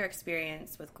 What was your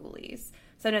experience with Ghoulies?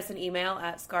 Send us an email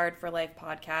at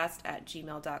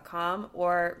scarredforlifepodcast@gmail.com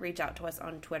or reach out to us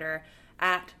on Twitter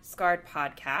at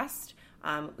scarredpodcast.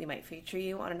 We might feature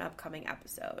you on an upcoming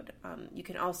episode. You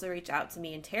can also reach out to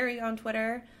me and Terry on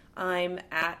Twitter. I'm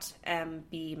at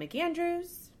MB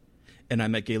McAndrews. And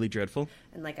I'm at Gaily Dreadful.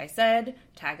 And like I said,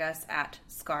 tag us at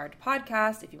Scarred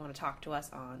Podcast if you want to talk to us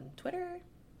on Twitter.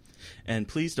 And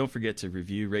please don't forget to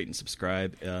review, rate, and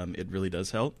subscribe. It really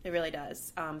does help. It really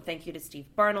does. Thank you to Steve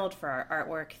Barnold for our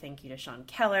artwork. Thank you to Sean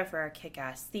Keller for our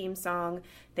kick-ass theme song.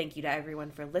 Thank you to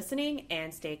everyone for listening,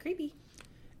 and stay creepy.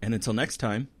 And until next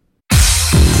time.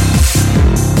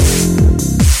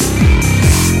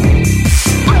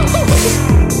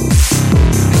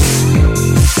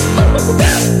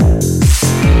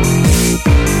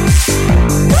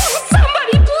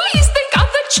 Somebody please think of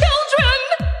the children!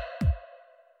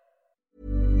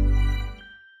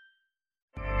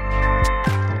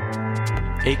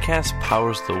 Acast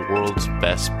powers the world's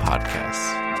best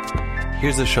podcasts.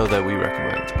 Here's a show that we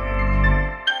recommend.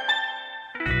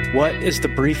 What is The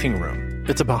Briefing Room?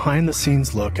 It's a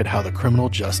behind-the-scenes look at how the criminal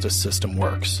justice system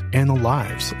works and the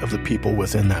lives of the people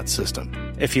within that system.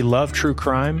 If you love true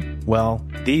crime, well,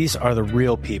 these are the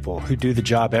real people who do the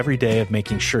job every day of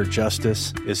making sure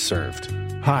justice is served.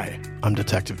 Hi, I'm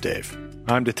Detective Dave.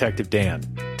 I'm Detective Dan.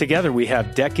 Together we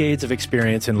have decades of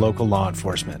experience in local law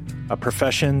enforcement, a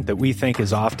profession that we think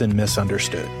is often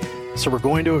misunderstood. So we're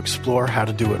going to explore how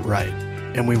to do it right,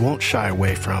 and we won't shy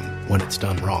away from when it's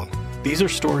done wrong. These are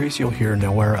stories you'll hear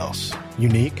nowhere else.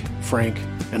 Unique, frank,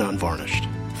 and unvarnished.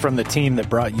 From the team that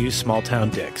brought you Small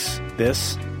Town Dicks,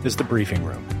 this is The Briefing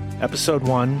Room. Episode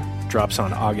 1 drops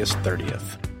on August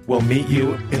 30th. We'll meet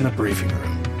you in the briefing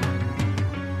room.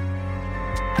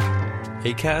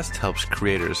 Acast helps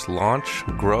creators launch,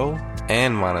 grow,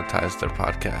 and monetize their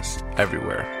podcasts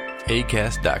everywhere.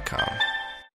 Acast.com.